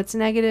it's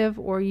negative,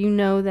 or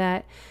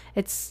that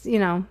it's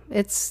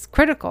it's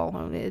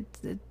critical. It's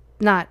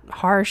not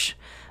harsh,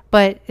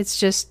 but it's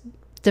just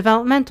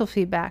developmental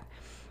feedback.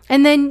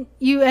 And then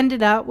you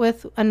ended up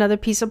with another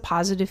piece of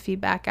positive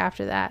feedback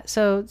after that.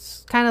 So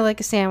it's kind of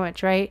like a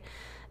sandwich, right?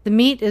 The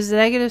meat is the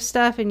negative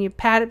stuff, and you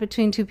pat it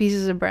between two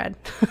pieces of bread.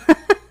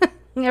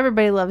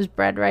 Everybody loves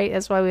bread, right?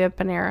 That's why we have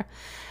Panera.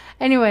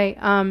 Anyway,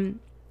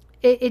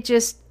 it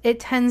just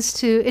tends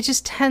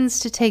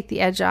to take the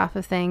edge off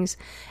of things.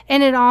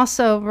 And it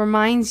also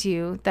reminds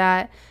you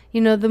that,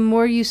 the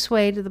more you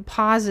sway to the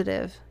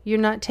positive, you're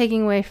not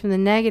taking away from the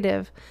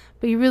negative,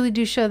 but you really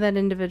do show that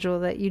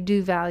individual that you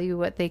do value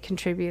what they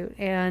contribute.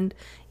 And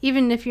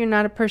even if you're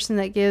not a person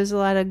that gives a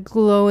lot of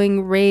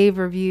glowing rave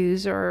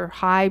reviews or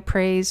high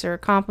praise or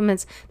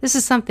compliments, this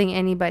is something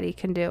anybody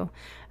can do.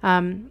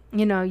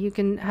 You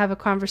can have a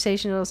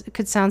conversation. It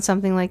could sound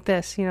something like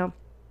this,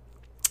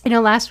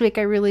 last week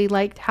I really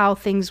liked how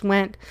things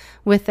went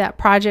with that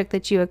project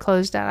that you had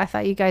closed out. I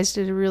thought you guys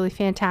did a really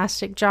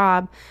fantastic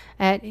job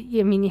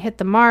you hit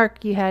the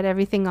mark, you had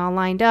everything all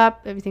lined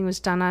up, everything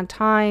was done on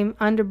time,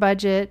 under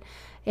budget,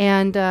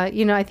 and,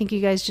 I think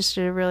you guys just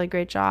did a really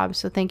great job,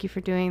 so thank you for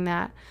doing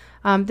that.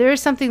 There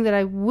is something that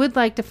I would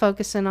like to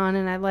focus in on,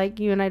 and I'd like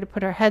you and I to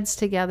put our heads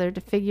together to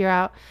figure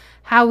out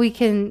how we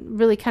can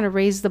really kind of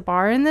raise the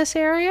bar in this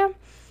area,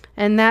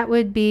 and that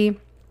would be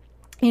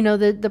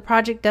the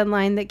project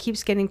deadline that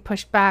keeps getting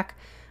pushed back.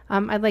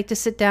 I'd like to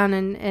sit down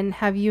and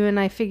have you and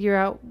I figure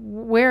out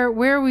where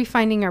are we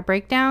finding our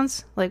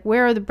breakdowns? Like,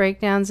 where are the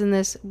breakdowns in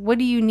this? What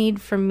do you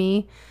need from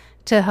me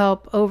to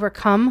help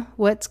overcome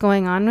what's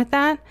going on with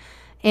that?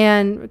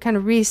 And kind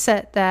of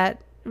reset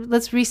that.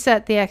 Let's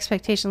reset the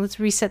expectation. Let's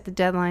reset the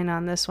deadline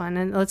on this one,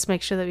 and let's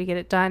make sure that we get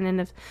it done. And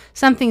if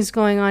something's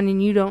going on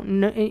and you don't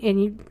know,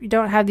 and you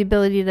don't have the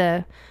ability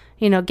to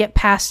get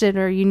past it,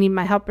 or you need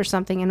my help or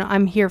something, and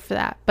I'm here for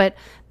that. But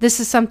this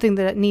is something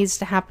that needs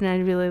to happen,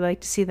 and I'd really like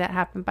to see that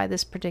happen by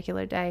this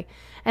particular day.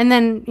 And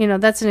then,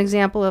 that's an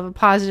example of a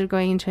positive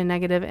going into a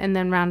negative, and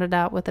then rounded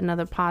out with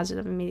another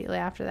positive immediately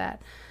after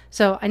that.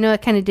 So I know I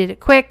kind of did it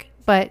quick,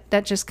 but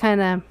that just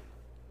kind of,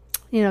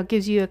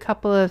 gives you a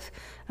couple of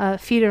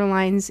feeder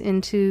lines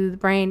into the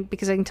brain,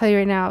 because I can tell you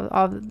right now,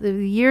 all the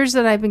years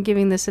that I've been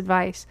giving this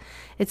advice,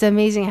 it's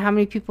amazing how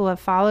many people have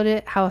followed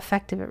it, how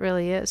effective it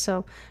really is.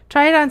 So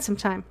try it on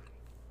sometime.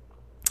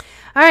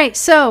 All right,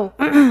 so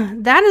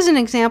that is an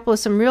example of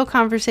some real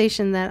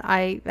conversation that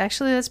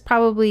that's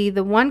probably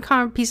the one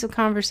piece of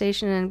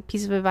conversation and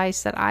piece of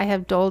advice that I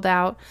have doled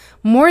out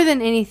more than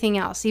anything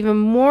else, even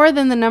more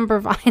than the number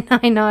of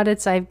I9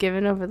 audits I've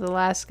given over the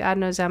last God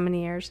knows how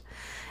many years.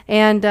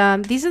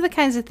 And these are the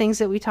kinds of things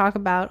that we talk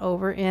about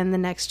over in the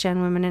Next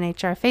Gen Women in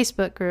HR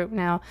Facebook group.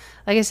 Now,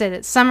 like I said,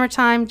 it's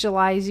summertime.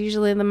 July is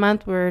usually the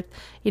month where,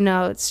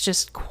 it's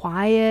just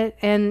quiet.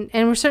 And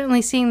we're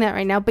certainly seeing that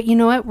right now. But you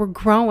know what? We're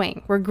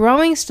growing. We're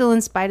growing still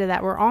in spite of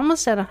that. We're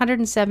almost at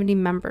 170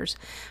 members,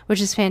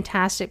 which is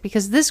fantastic,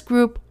 because this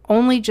group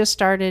only just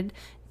started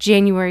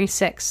January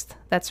 6th.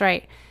 That's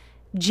right.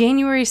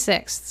 January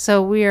 6th.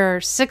 So we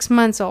are 6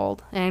 months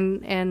old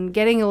and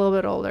getting a little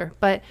bit older.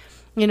 But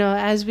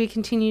as we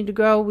continue to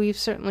grow, we've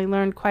certainly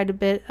learned quite a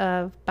bit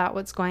about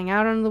what's going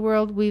out in the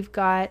world. We've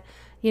got,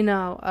 a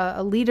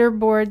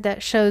leaderboard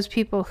that shows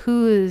people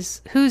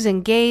who's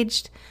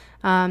engaged,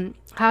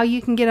 how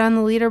you can get on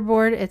the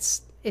leaderboard.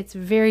 It's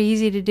very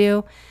easy to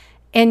do.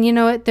 And you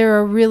know what? They're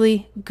a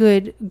really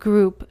good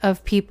group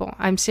of people.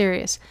 I'm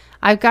serious.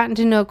 I've gotten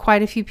to know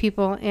quite a few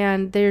people,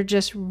 and they're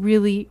just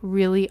really,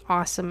 really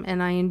awesome.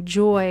 And I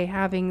enjoy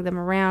having them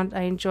around.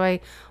 I enjoy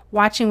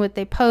watching what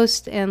they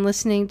post and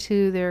listening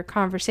to their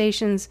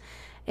conversations,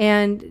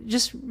 and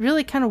just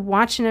really kind of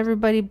watching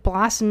everybody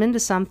blossom into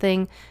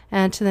something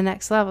and to the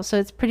next level. So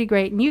it's pretty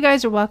great. And you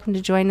guys are welcome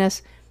to join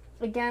us.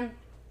 Again,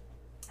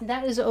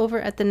 that is over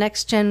at the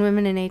Next Gen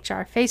Women in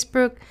HR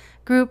Facebook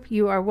group.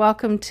 You are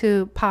welcome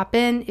to pop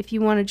in if you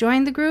want to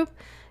join the group.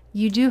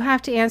 You do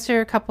have to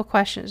answer a couple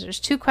questions. There's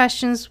 2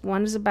 questions.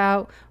 One is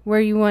about where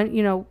you want,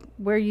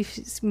 where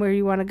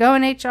you want to go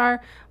in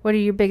HR. What are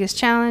your biggest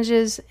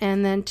challenges?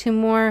 And then 2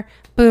 more.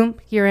 Boom,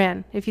 you're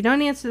in. If you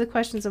don't answer the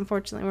questions,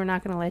 unfortunately, we're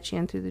not going to let you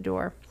in through the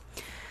door.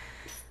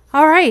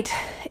 All right.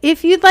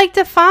 If you'd like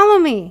to follow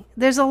me,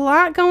 there's a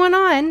lot going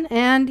on.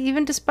 And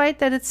even despite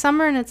that it's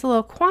summer and it's a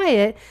little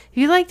quiet, if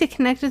you'd like to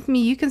connect with me,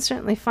 you can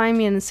certainly find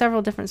me in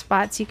several different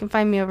spots. You can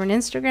find me over on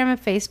Instagram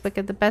and Facebook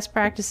at the Best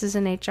Practices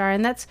in HR.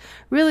 And that's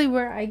really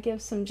where I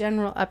give some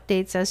general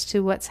updates as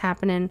to what's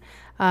happening,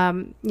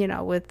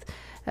 with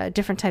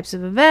different types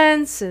of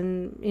events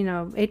and,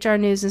 HR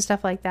news and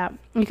stuff like that.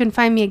 You can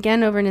find me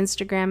again over on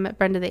Instagram at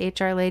Brenda the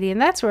HR Lady,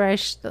 and that's where I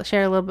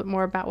share a little bit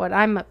more about what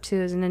I'm up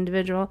to as an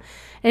individual.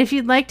 And if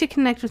you'd like to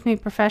connect with me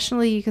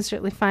professionally, you can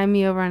certainly find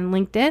me over on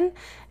LinkedIn,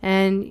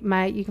 and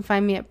you can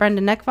find me at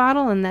Brenda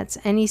Neckvatal, and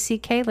that's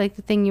Neck, like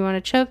the thing you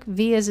want to choke,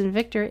 V as in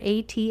Victor,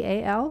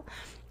 ATAL.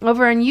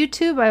 Over on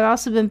YouTube, I've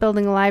also been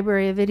building a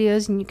library of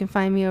videos, and you can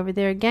find me over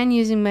there again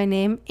using my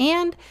name.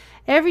 And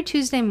every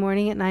Tuesday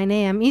morning at 9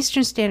 a.m.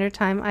 Eastern Standard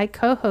Time, I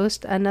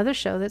co-host another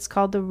show that's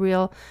called the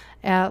Real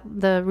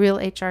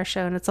HR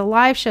Show, and it's a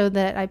live show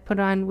that I put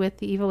on with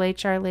the evil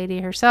HR lady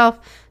herself,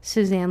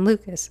 Suzanne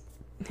Lucas.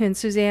 And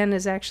Suzanne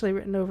has actually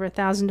written over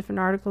 1,000 different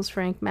articles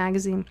for Inc.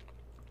 magazine.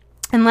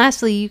 And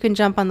lastly, you can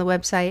jump on the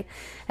website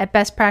at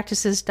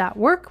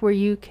bestpractices.work, where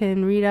you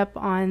can read up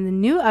on the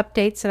new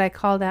updates that I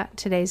called out in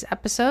today's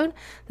episode.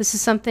 This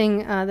is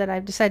something that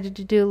I've decided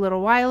to do a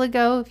little while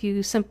ago. If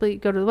you simply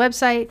go to the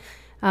website,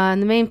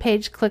 on the main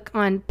page, click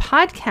on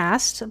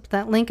podcast,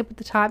 that link up at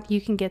the top, you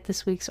can get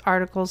this week's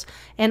articles.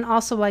 And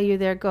also while you're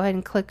there, go ahead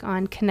and click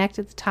on connect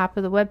at the top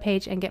of the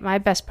webpage and get my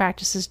best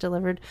practices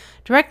delivered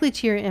directly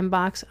to your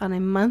inbox on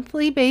a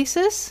monthly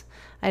basis.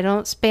 I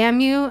don't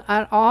spam you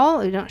at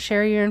all. We don't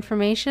share your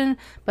information,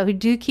 but we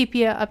do keep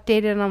you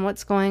updated on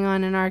what's going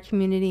on in our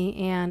community,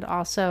 and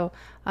also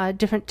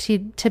different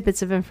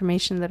tidbits of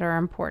information that are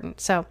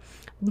important. So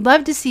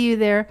love to see you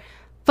there.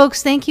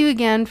 Folks, thank you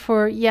again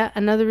for yet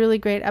another really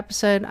great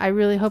episode. I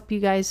really hope you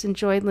guys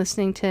enjoyed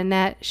listening to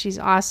Annette. She's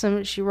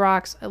awesome. She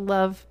rocks. I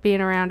love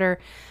being around her.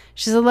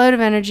 She's a load of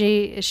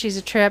energy. She's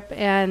a trip,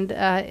 and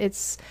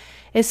it's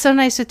so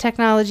nice with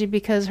technology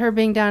because her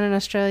being down in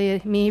Australia,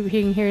 me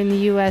being here in the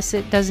U.S.,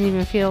 it doesn't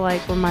even feel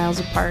like we're miles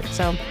apart.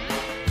 So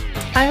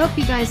I hope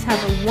you guys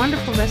have a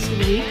wonderful rest of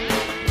the week,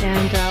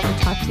 and we'll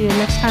talk to you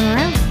next time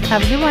around.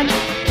 Have a good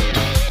one.